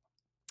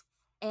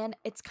 And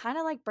it's kind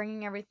of like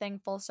bringing everything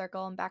full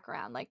circle and back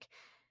around. Like,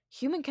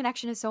 human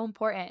connection is so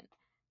important.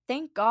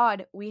 Thank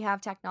God we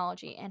have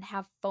technology and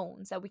have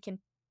phones that we can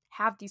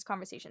have these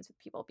conversations with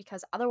people,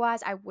 because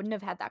otherwise I wouldn't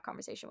have had that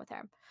conversation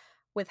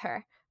with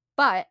her.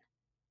 But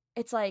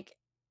it's like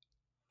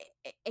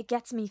it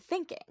gets me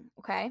thinking,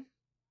 okay?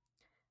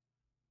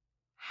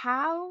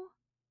 How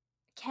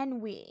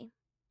can we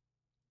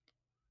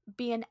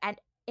be an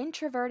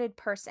introverted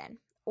person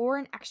or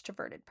an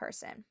extroverted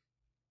person,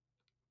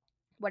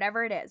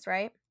 whatever it is,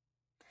 right?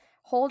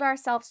 Hold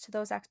ourselves to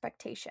those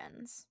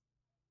expectations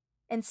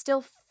and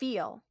still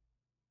feel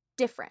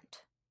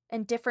different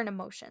and different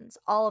emotions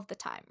all of the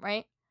time,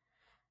 right?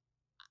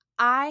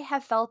 I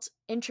have felt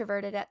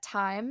introverted at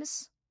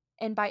times.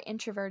 And by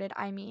introverted,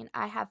 I mean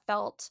I have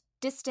felt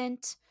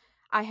distant.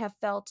 I have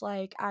felt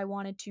like I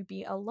wanted to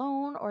be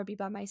alone or be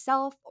by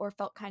myself or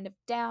felt kind of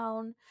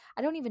down.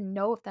 I don't even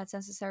know if that's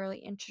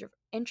necessarily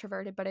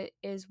introverted, but it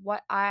is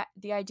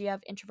the idea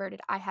of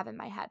introverted I have in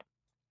my head.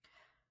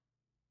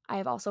 I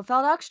have also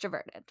felt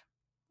extroverted.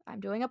 I'm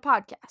doing a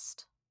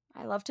podcast.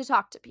 I love to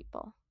talk to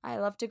people. I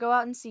love to go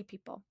out and see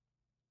people.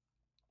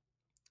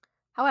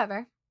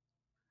 However,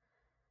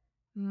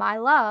 my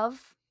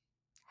love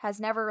has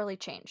never really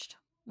changed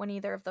when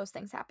either of those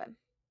things happen.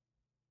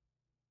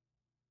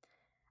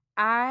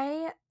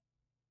 I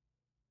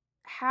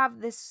have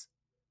this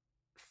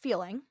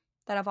feeling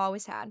that I've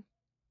always had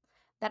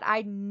that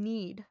I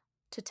need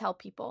to tell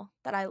people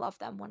that I love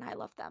them when I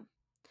love them,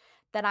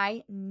 that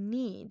I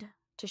need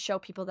to show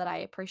people that I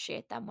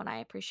appreciate them when I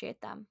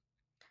appreciate them,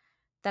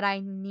 that I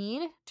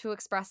need to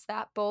express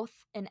that both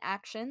in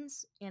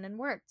actions and in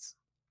words.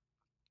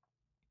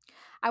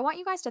 I want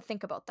you guys to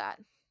think about that.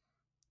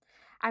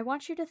 I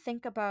want you to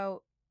think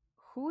about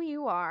who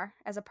you are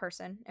as a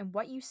person and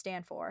what you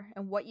stand for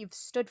and what you've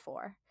stood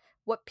for,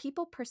 what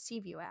people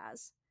perceive you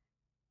as,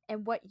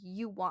 and what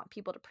you want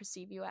people to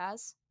perceive you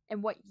as,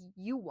 and what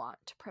you want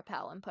to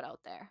propel and put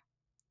out there.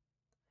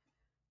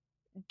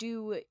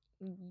 Do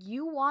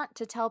you want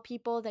to tell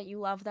people that you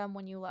love them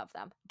when you love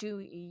them? Do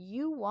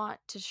you want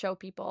to show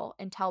people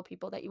and tell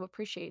people that you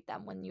appreciate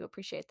them when you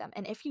appreciate them?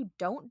 And if you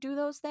don't do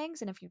those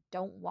things, and if you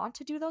don't want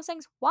to do those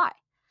things, why?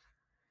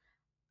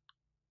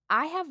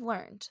 I have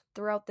learned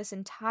throughout this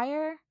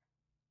entire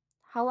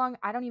how long,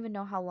 I don't even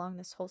know how long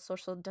this whole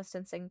social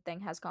distancing thing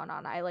has gone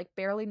on. I like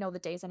barely know the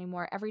days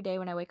anymore. Every day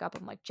when I wake up,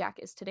 I'm like, Jack,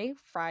 is today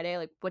Friday?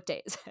 Like, what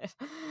day is it?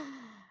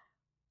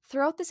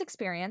 Throughout this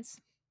experience,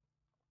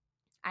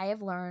 I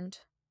have learned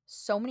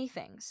so many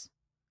things.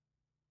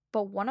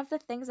 But one of the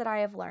things that I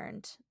have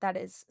learned that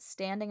is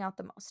standing out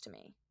the most to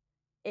me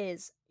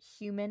is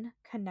human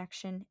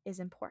connection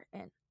is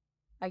important.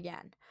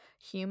 Again,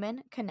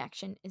 human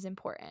connection is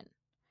important.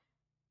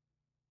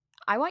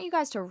 I want you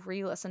guys to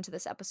re-listen to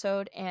this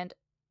episode and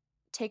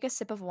take a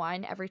sip of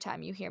wine every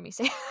time you hear me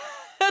say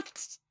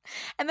it.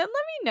 And then let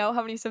me know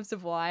how many sips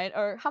of wine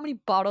or how many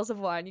bottles of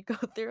wine you go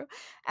through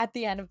at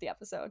the end of the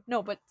episode.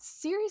 No, but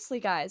seriously,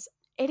 guys,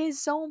 it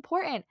is so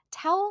important.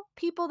 Tell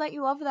people that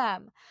you love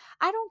them.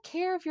 I don't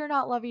care if you're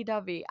not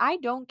lovey-dovey. I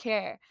don't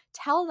care.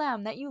 Tell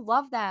them that you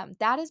love them.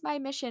 That is my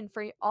mission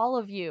for all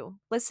of you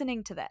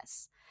listening to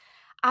this.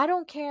 I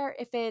don't care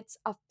if it's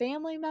a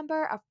family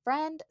member, a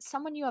friend,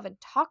 someone you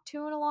haven't talked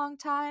to in a long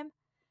time.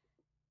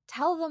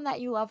 Tell them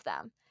that you love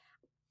them.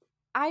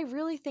 I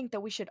really think that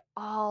we should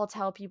all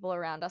tell people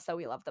around us that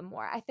we love them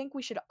more. I think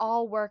we should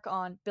all work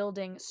on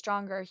building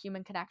stronger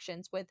human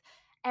connections with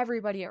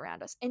everybody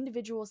around us,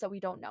 individuals that we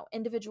don't know,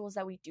 individuals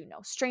that we do know,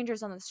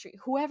 strangers on the street,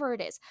 whoever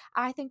it is.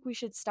 I think we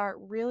should start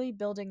really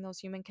building those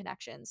human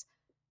connections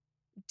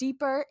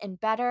deeper and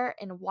better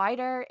and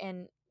wider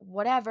and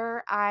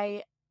whatever.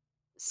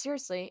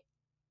 Seriously,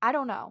 I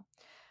don't know.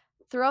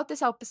 Throughout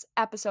this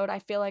episode, I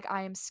feel like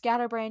I am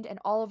scatterbrained and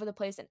all over the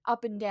place and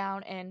up and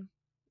down, and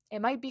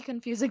it might be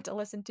confusing to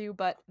listen to,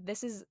 but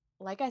this is,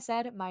 like I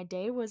said, my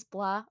day was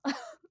blah.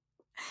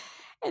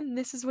 And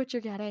this is what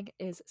you're getting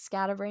is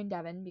scatterbrained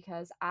Devin,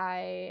 because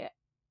my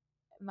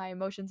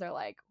emotions are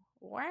like,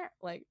 wah,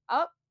 like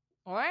up,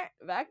 wah,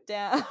 back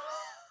down.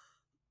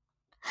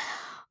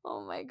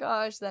 Oh my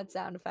gosh, that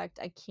sound effect.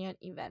 I can't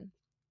even.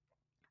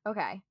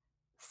 Okay.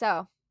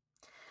 So,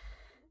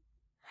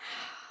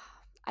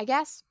 I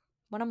guess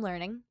what I'm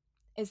learning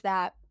is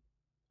that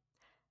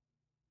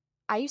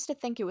I used to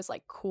think it was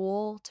like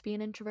cool to be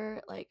an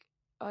introvert. Like,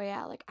 oh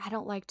yeah, like I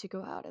don't like to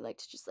go out. I like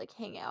to just like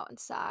hang out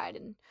inside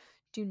and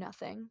do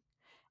nothing.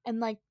 And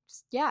like,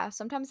 yeah,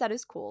 sometimes that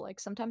is cool. Like,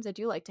 sometimes I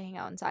do like to hang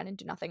out inside and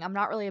do nothing. I'm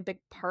not really a big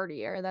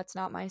partier. That's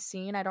not my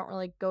scene. I don't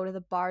really go to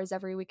the bars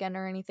every weekend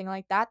or anything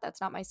like that.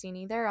 That's not my scene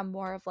either. I'm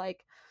more of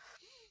like,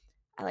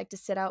 I like to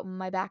sit out in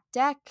my back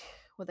deck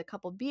with a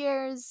couple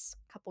beers,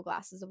 a couple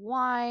glasses of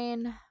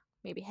wine,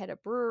 maybe hit a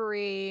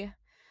brewery,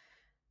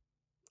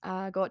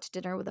 go out to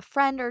dinner with a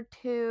friend or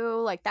two.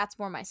 Like, that's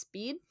more my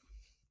speed.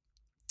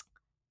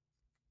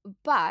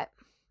 But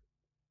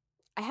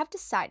I have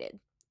decided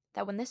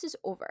that when this is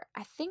over,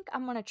 I think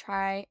I'm going to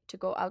try to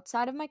go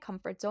outside of my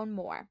comfort zone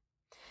more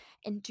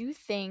and do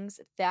things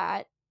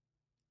that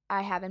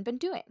I haven't been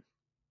doing.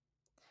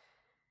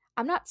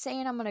 I'm not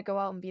saying I'm going to go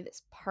out and be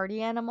this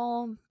party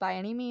animal by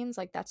any means.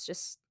 Like, that's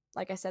just,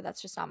 like I said,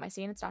 that's just not my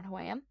scene. It's not who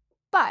I am.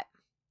 But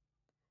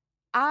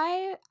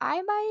I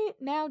might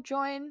now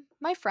join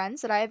my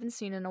friends that I haven't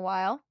seen in a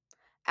while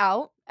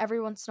out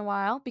every once in a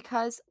while,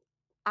 because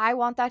I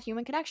want that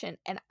human connection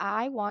and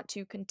I want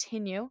to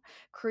continue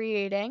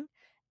creating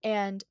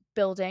and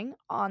building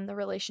on the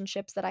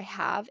relationships that I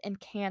have and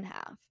can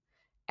have.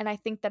 And I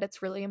think that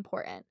it's really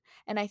important.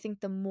 And I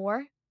think the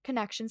more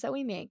connections that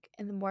we make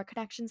and the more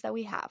connections that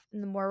we have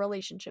and the more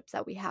relationships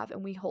that we have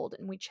and we hold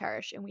and we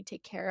cherish and we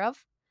take care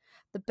of,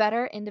 the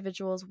better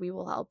individuals we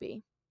will all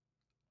be.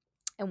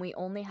 And we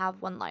only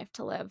have one life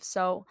to live.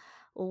 So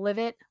live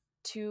it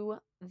to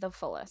the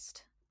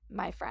fullest,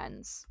 my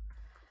friends.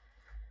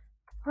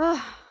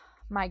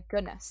 My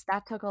goodness,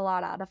 that took a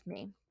lot out of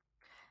me.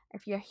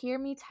 If you hear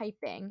me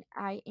typing,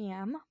 I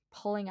am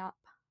pulling up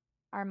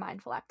our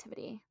mindful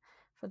activity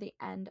for the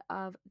end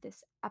of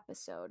this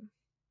episode.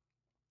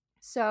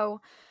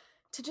 So,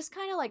 to just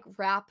kind of like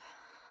wrap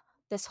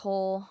this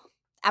whole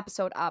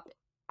episode up,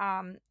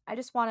 I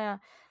just want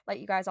to let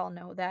you guys all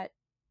know that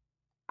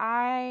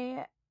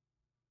I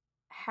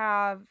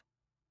have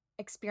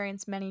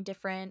experienced many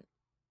different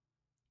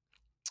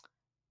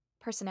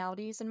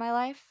personalities in my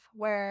life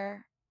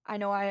where I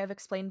know I have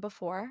explained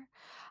before.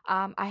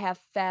 I have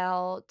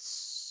felt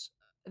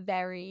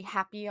very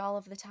happy all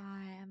of the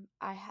time.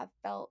 I have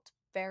felt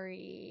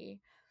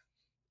very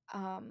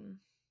um,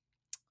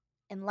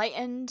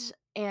 enlightened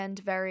and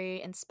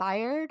very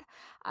inspired.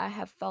 I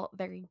have felt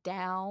very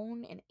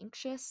down and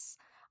anxious.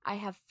 I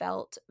have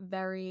felt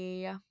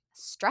very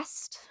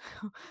stressed,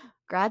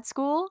 grad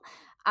school.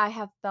 I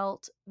have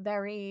felt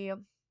very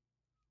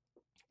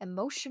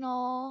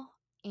emotional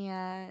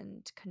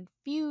and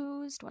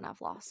confused when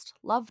I've lost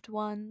loved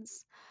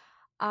ones,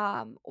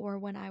 or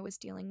when I was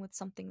dealing with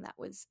something that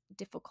was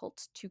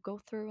difficult to go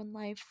through in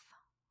life,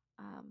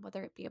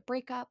 whether it be a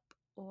breakup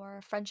or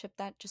a friendship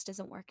that just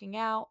isn't working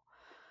out,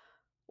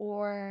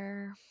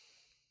 or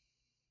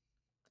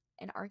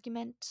an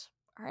argument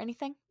or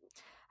anything.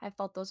 I've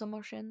felt those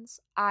emotions.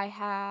 I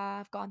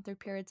have gone through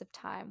periods of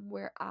time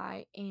where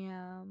I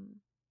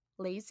am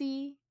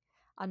lazy,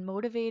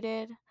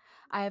 unmotivated.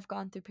 I have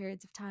gone through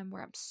periods of time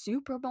where I'm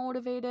super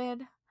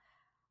motivated.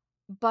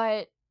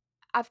 But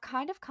I've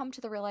kind of come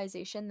to the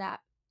realization that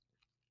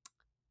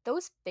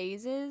those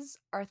phases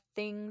are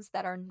things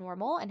that are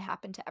normal and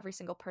happen to every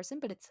single person,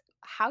 but it's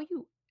how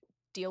you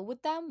deal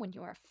with them when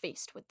you are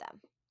faced with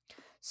them.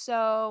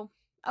 So,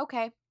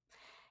 okay,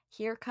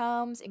 here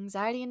comes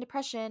anxiety and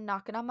depression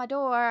knocking on my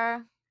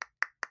door.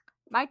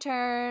 My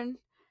turn.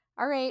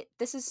 All right,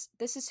 this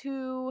is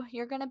who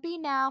you're going to be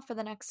now for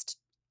the next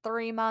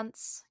 3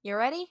 months. You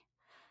ready?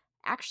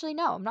 Actually,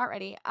 no, I'm not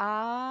ready.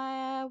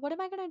 What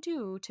am I going to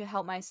do to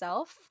help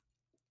myself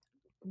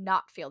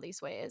not feel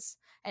these ways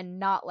and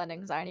not let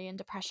anxiety and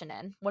depression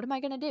in? What am I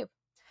going to do?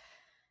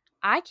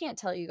 I can't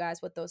tell you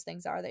guys what those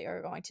things are that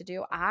you're going to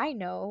do. I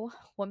know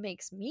what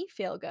makes me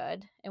feel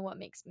good and what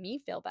makes me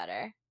feel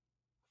better.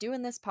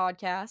 Doing this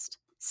podcast,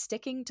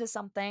 sticking to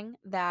something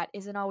that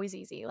isn't always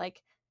easy.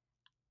 Like,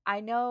 I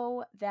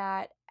know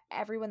that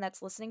everyone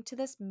that's listening to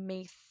this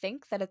may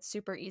think that it's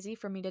super easy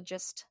for me to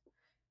just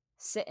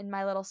sit in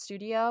my little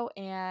studio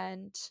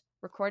and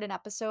record an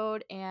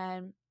episode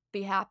and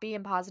be happy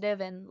and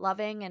positive and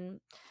loving and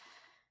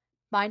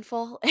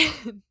mindful,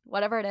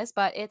 whatever it is,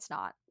 but it's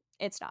not.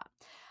 It's not.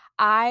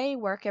 I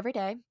work every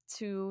day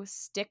to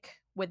stick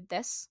with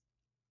this.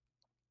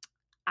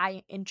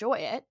 I enjoy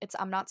it.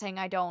 I'm not saying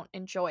I don't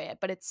enjoy it,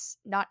 but it's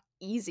not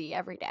easy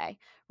every day,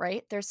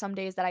 right? There's some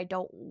days that I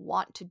don't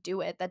want to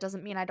do it. That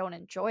doesn't mean I don't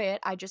enjoy it.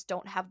 I just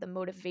don't have the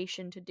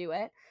motivation to do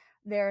it.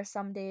 There are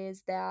some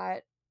days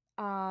that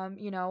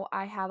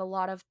I have a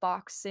lot of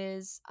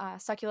boxes,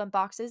 succulent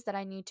boxes that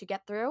I need to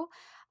get through.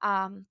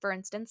 For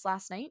instance,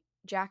 last night,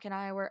 Jack and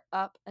I were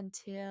up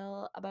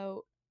until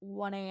about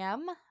 1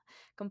 a.m.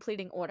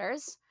 completing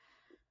orders.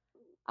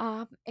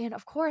 And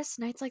of course,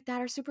 nights like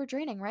that are super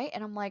draining, right?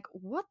 And I'm like,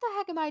 what the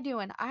heck am I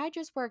doing? I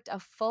just worked a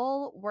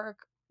full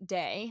work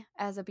day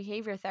as a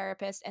behavior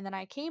therapist, and then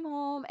I came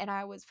home and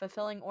I was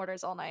fulfilling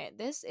orders all night.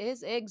 This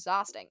is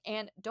exhausting.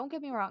 And don't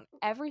get me wrong,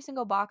 every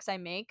single box I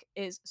make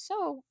is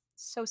so,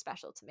 so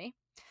special to me.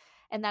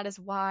 And that is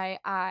why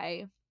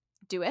I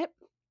do it.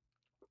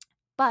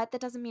 But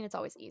that doesn't mean it's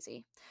always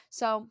easy.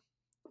 So,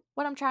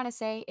 what I'm trying to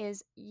say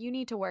is you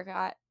need to work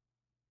at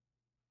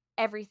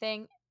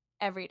everything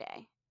every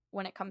day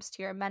when it comes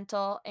to your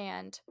mental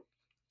and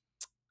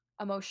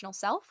emotional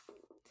self.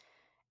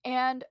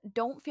 And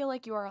don't feel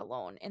like you are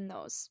alone in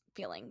those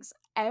feelings.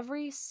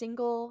 Every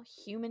single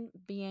human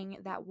being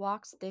that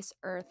walks this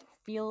earth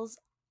feels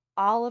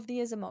all of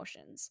these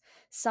emotions.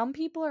 Some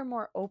people are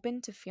more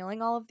open to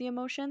feeling all of the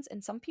emotions,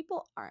 and some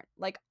people aren't.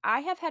 Like,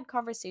 I have had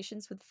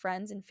conversations with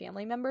friends and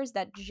family members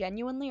that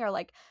genuinely are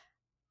like,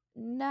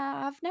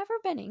 nah, I've never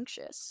been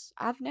anxious.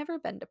 I've never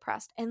been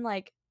depressed. And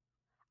like,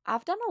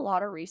 I've done a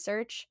lot of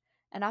research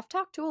and I've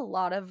talked to a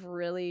lot of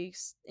really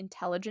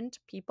intelligent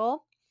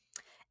people,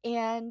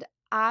 and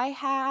I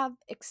have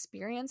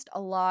experienced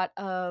a lot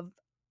of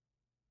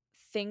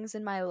things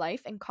in my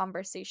life and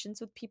conversations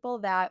with people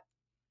that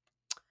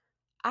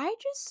I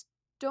just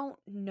don't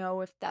know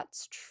if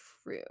that's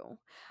true.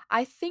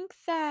 I think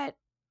that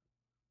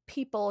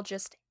people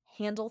just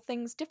handle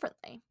things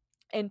differently,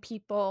 and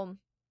people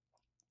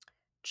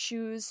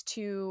choose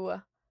to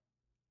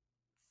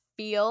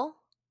feel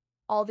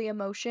all the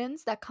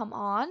emotions that come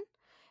on,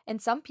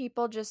 and some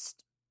people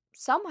just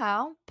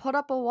somehow put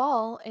up a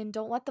wall and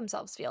don't let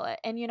themselves feel it.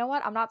 And you know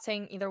what? I'm not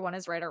saying either one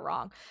is right or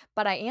wrong,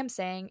 but I am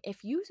saying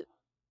if you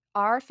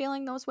are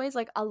feeling those ways,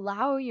 like,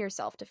 allow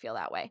yourself to feel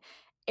that way.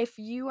 If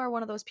you are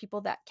one of those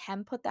people that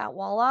can put that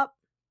wall up,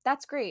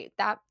 that's great.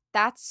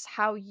 That's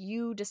how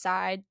you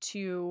decide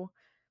to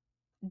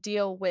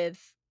deal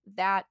with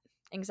that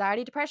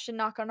anxiety, depression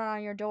knocking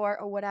on your door,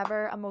 or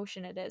whatever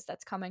emotion it is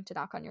that's coming to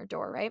knock on your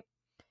door, right?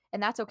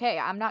 And that's okay.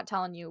 I'm not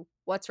telling you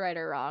what's right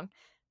or wrong,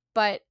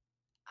 but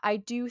I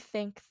do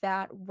think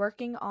that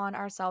working on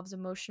ourselves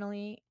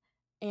emotionally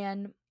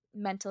and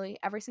mentally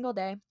every single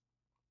day,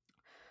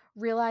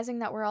 realizing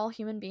that we're all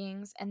human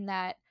beings and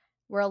that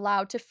we're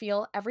allowed to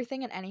feel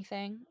everything and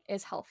anything,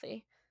 is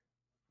healthy.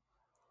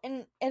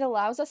 And it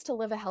allows us to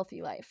live a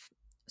healthy life.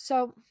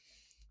 So,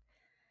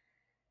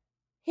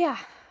 yeah,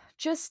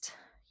 just,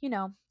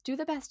 do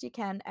the best you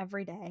can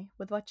every day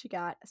with what you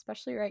got,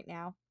 especially right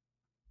now.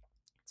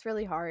 It's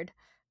really hard,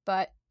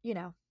 but,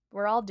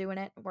 we're all doing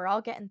it. We're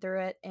all getting through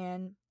it.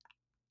 And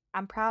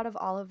I'm proud of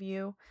all of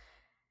you.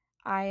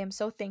 I am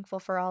so thankful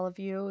for all of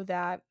you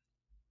that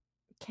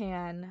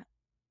can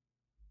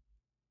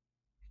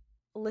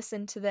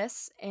listen to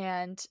this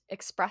and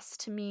express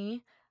to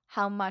me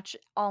how much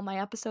all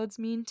my episodes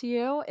mean to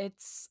you.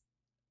 It's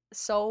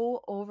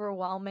so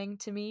overwhelming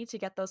to me to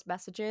get those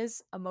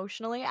messages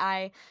emotionally.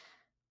 I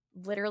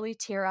literally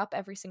tear up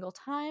every single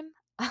time.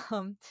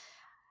 Um,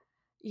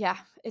 yeah,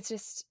 it's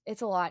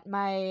a lot.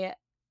 My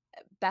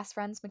best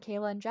friends,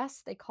 Michaela and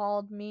Jess, they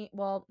called me.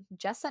 Well,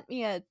 Jess sent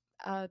me a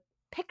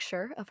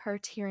picture of her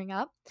tearing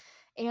up.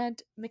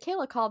 And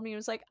Michaela called me and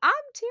was like, I'm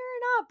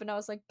tearing up. And I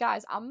was like,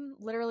 guys, I'm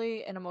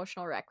literally an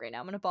emotional wreck right now.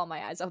 I'm going to bawl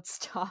my eyes out.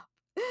 Stop.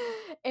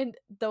 And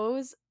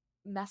those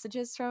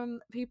messages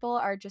from people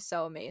are just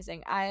so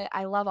amazing.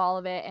 I love all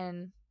of it.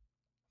 And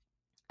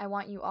I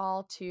want you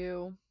all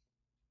to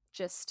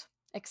just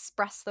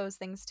express those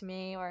things to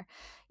me, or,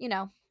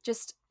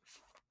 just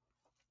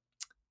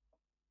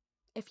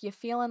if you're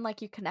feeling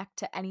like you connect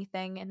to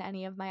anything in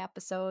any of my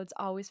episodes,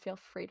 always feel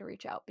free to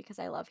reach out because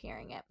I love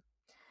hearing it.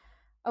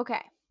 Okay,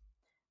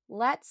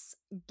 let's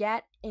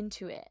get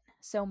into it.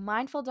 So,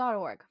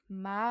 mindful.org,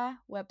 my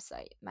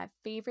website, my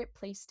favorite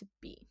place to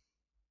be.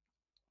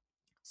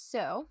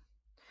 So,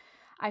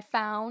 I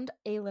found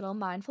a little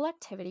mindful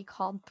activity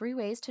called 3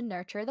 Ways to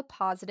Nurture the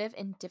Positive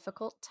in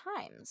Difficult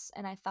Times.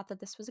 And I thought that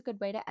this was a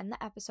good way to end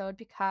the episode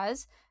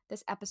because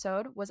this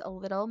episode was a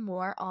little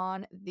more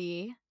on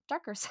the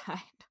darker side.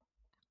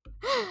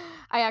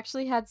 I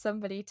actually had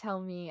somebody tell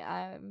me,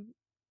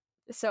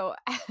 so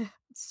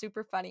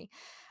super funny.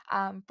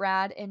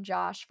 Brad and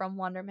Josh from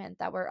Wonderment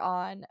that were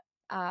on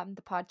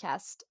the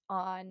podcast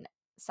on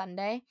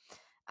Sunday.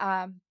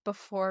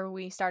 Before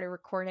we started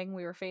recording,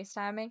 we were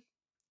FaceTiming,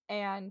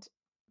 And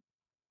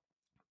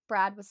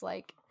Brad was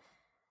like,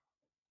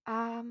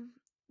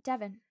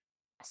 Devin,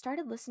 I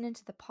started listening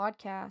to the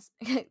podcast.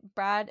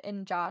 Brad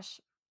and Josh,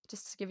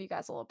 just to give you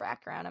guys a little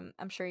background,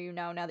 I'm sure you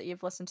know now that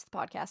you've listened to the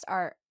podcast,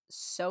 are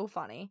so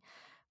funny.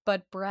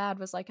 But Brad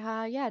was like,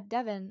 yeah,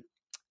 Devin,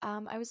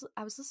 I was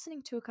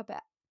listening to a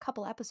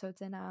couple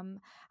episodes, and I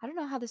don't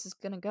know how this is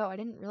gonna go. I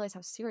didn't realize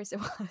how serious it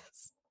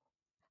was.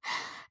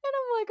 And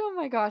I'm like, oh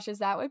my gosh, is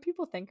that what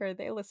people think? Are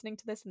they listening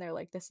to this and they're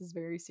like, this is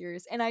very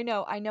serious? And I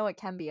know it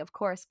can be, of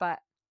course, but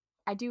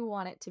I do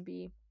want it to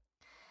be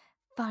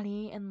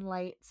funny and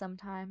light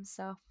sometimes,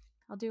 so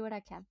I'll do what I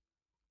can.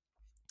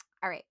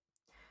 All right.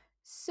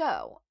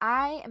 So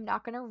I am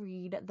not going to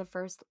read the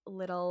first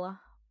little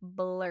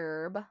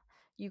blurb.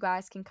 You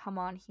guys can come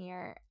on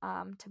here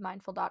to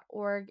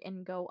mindful.org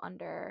and go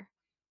under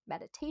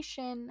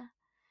meditation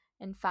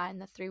and find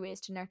the 3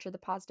 ways to nurture the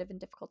positive in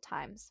difficult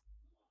times.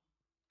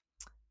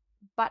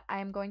 But I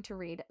am going to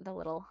read the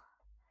little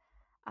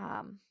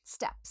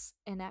steps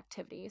in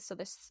activities. So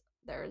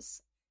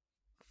there's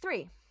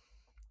 3.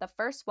 The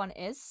first one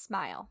is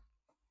smile.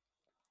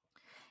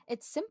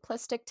 It's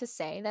simplistic to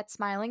say that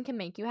smiling can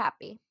make you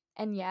happy,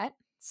 and yet,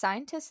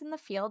 scientists in the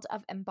field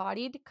of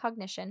embodied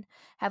cognition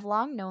have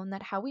long known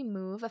that how we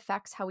move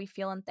affects how we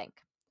feel and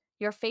think.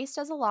 Your face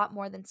does a lot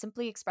more than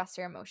simply express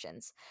your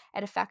emotions.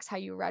 It affects how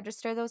you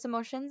register those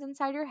emotions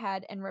inside your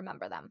head and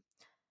remember them.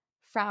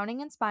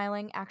 Frowning and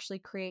smiling actually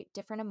create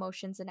different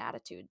emotions and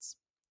attitudes.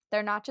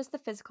 They're not just the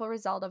physical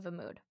result of a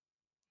mood,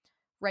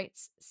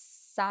 writes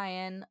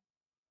Cyan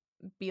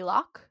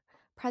Belloc,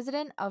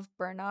 president of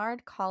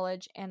Barnard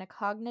College and a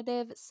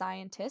cognitive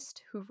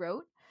scientist who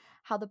wrote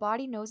How the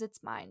Body Knows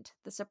Its Mind,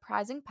 the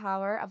surprising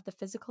power of the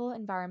physical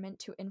environment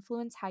to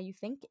influence how you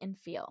think and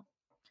feel.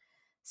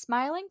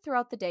 Smiling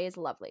throughout the day is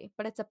lovely,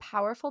 but it's a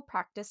powerful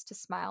practice to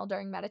smile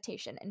during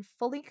meditation and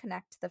fully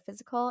connect to the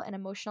physical and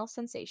emotional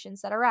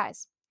sensations that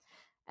arise.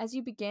 As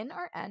you begin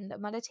or end a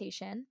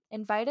meditation,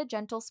 invite a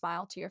gentle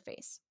smile to your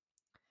face.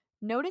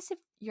 Notice if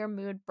your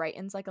mood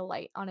brightens like a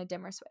light on a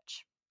dimmer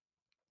switch.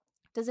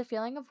 Does a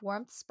feeling of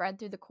warmth spread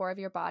through the core of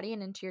your body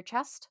and into your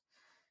chest?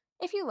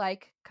 If you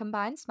like,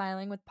 combine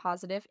smiling with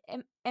positive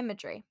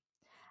imagery.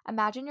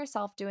 Imagine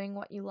yourself doing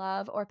what you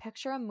love or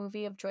picture a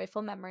movie of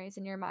joyful memories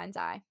in your mind's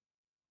eye.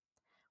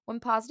 When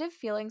positive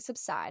feelings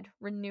subside,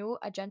 renew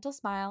a gentle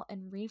smile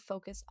and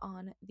refocus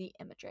on the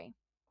imagery.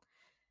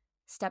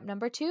 Step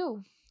number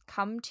 2,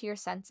 come to your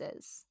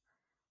senses.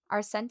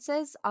 Our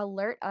senses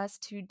alert us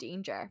to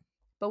danger,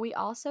 but we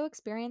also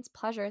experience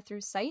pleasure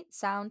through sight,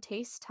 sound,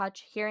 taste,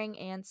 touch, hearing,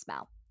 and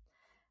smell.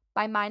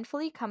 By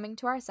mindfully coming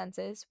to our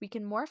senses, we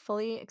can more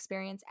fully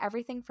experience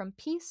everything from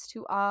peace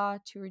to awe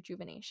to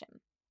rejuvenation.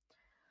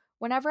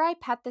 Whenever I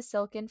pet the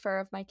silken fur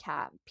of my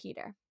cat,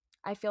 Peter,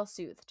 I feel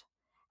soothed.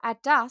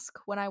 At dusk,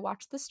 when I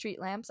watch the street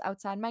lamps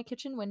outside my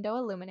kitchen window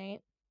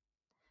illuminate,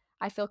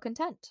 I feel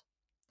content.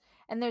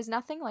 And there's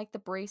nothing like the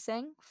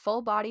bracing,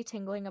 full body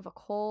tingling of a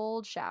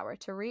cold shower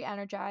to re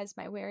energize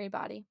my weary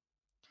body.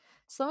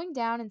 Slowing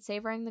down and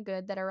savoring the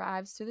good that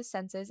arrives through the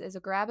senses is a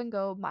grab and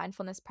go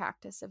mindfulness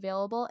practice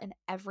available in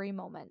every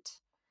moment.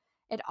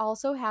 It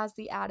also has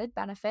the added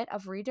benefit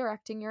of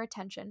redirecting your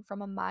attention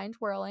from a mind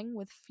whirling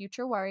with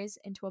future worries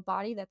into a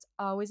body that's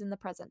always in the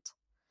present.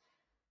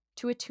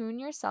 To attune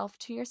yourself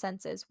to your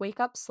senses, wake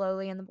up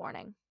slowly in the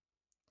morning.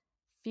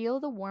 Feel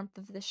the warmth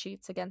of the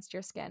sheets against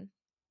your skin.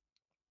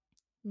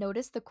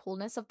 Notice the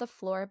coolness of the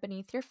floor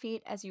beneath your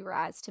feet as you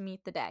rise to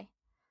meet the day.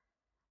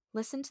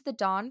 Listen to the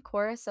dawn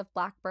chorus of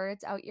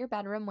blackbirds out your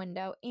bedroom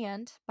window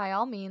and, by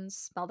all means,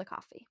 smell the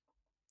coffee.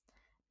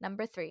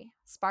 Number 3,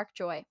 spark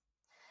joy.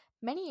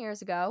 Many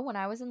years ago, when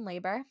I was in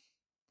labor,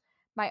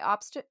 my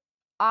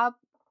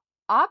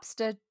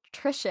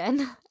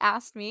obstetrician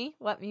asked me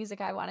what music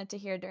I wanted to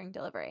hear during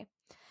delivery.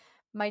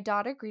 My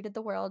daughter greeted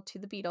the world to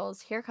the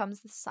Beatles' Here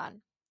Comes the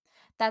Sun.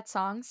 That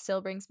song still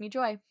brings me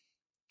joy.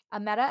 A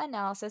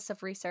meta-analysis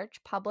of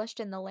research published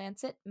in the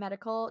Lancet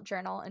Medical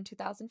Journal in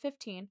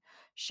 2015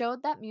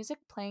 showed that music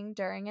playing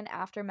during and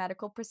after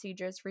medical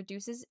procedures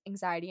reduces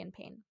anxiety and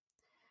pain.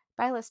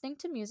 By listening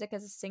to music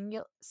as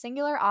a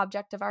singular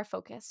object of our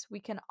focus, we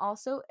can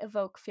also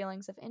evoke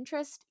feelings of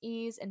interest,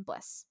 ease, and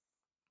bliss.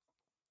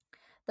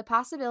 The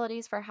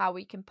possibilities for how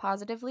we can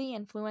positively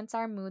influence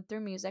our mood through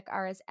music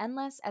are as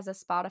endless as a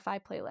Spotify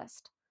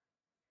playlist.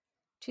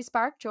 To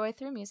spark joy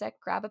through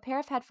music, grab a pair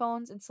of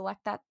headphones and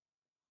select that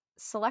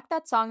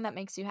song that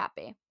makes you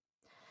happy.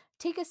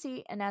 Take a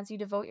seat, and as you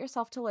devote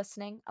yourself to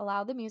listening,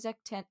 allow the music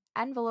to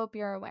envelope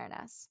your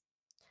awareness.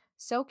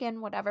 Soak in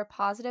whatever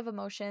positive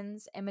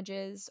emotions,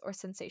 images, or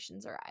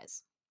sensations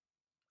arise.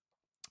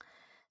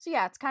 So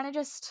yeah, it's kind of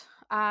just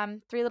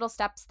 3 little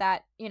steps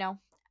that,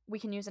 we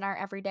can use in our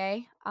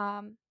everyday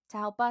to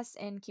help us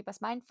and keep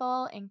us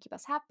mindful and keep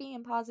us happy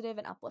and positive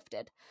and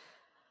uplifted.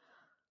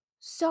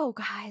 So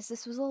guys,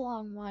 this was a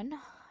long one.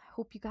 I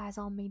hope you guys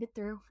all made it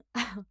through.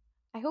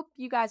 I hope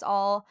you guys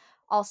all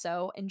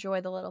also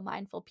enjoy the little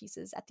mindful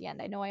pieces at the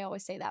end. I know I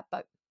always say that,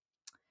 but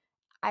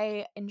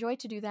I enjoy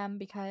to do them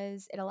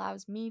because it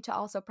allows me to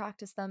also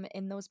practice them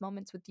in those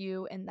moments with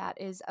you, and that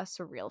is a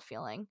surreal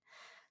feeling.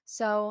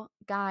 So,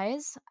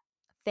 guys,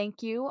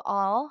 thank you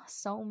all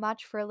so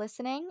much for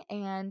listening,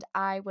 and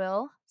I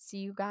will see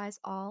you guys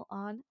all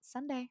on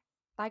Sunday.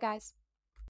 Bye, guys.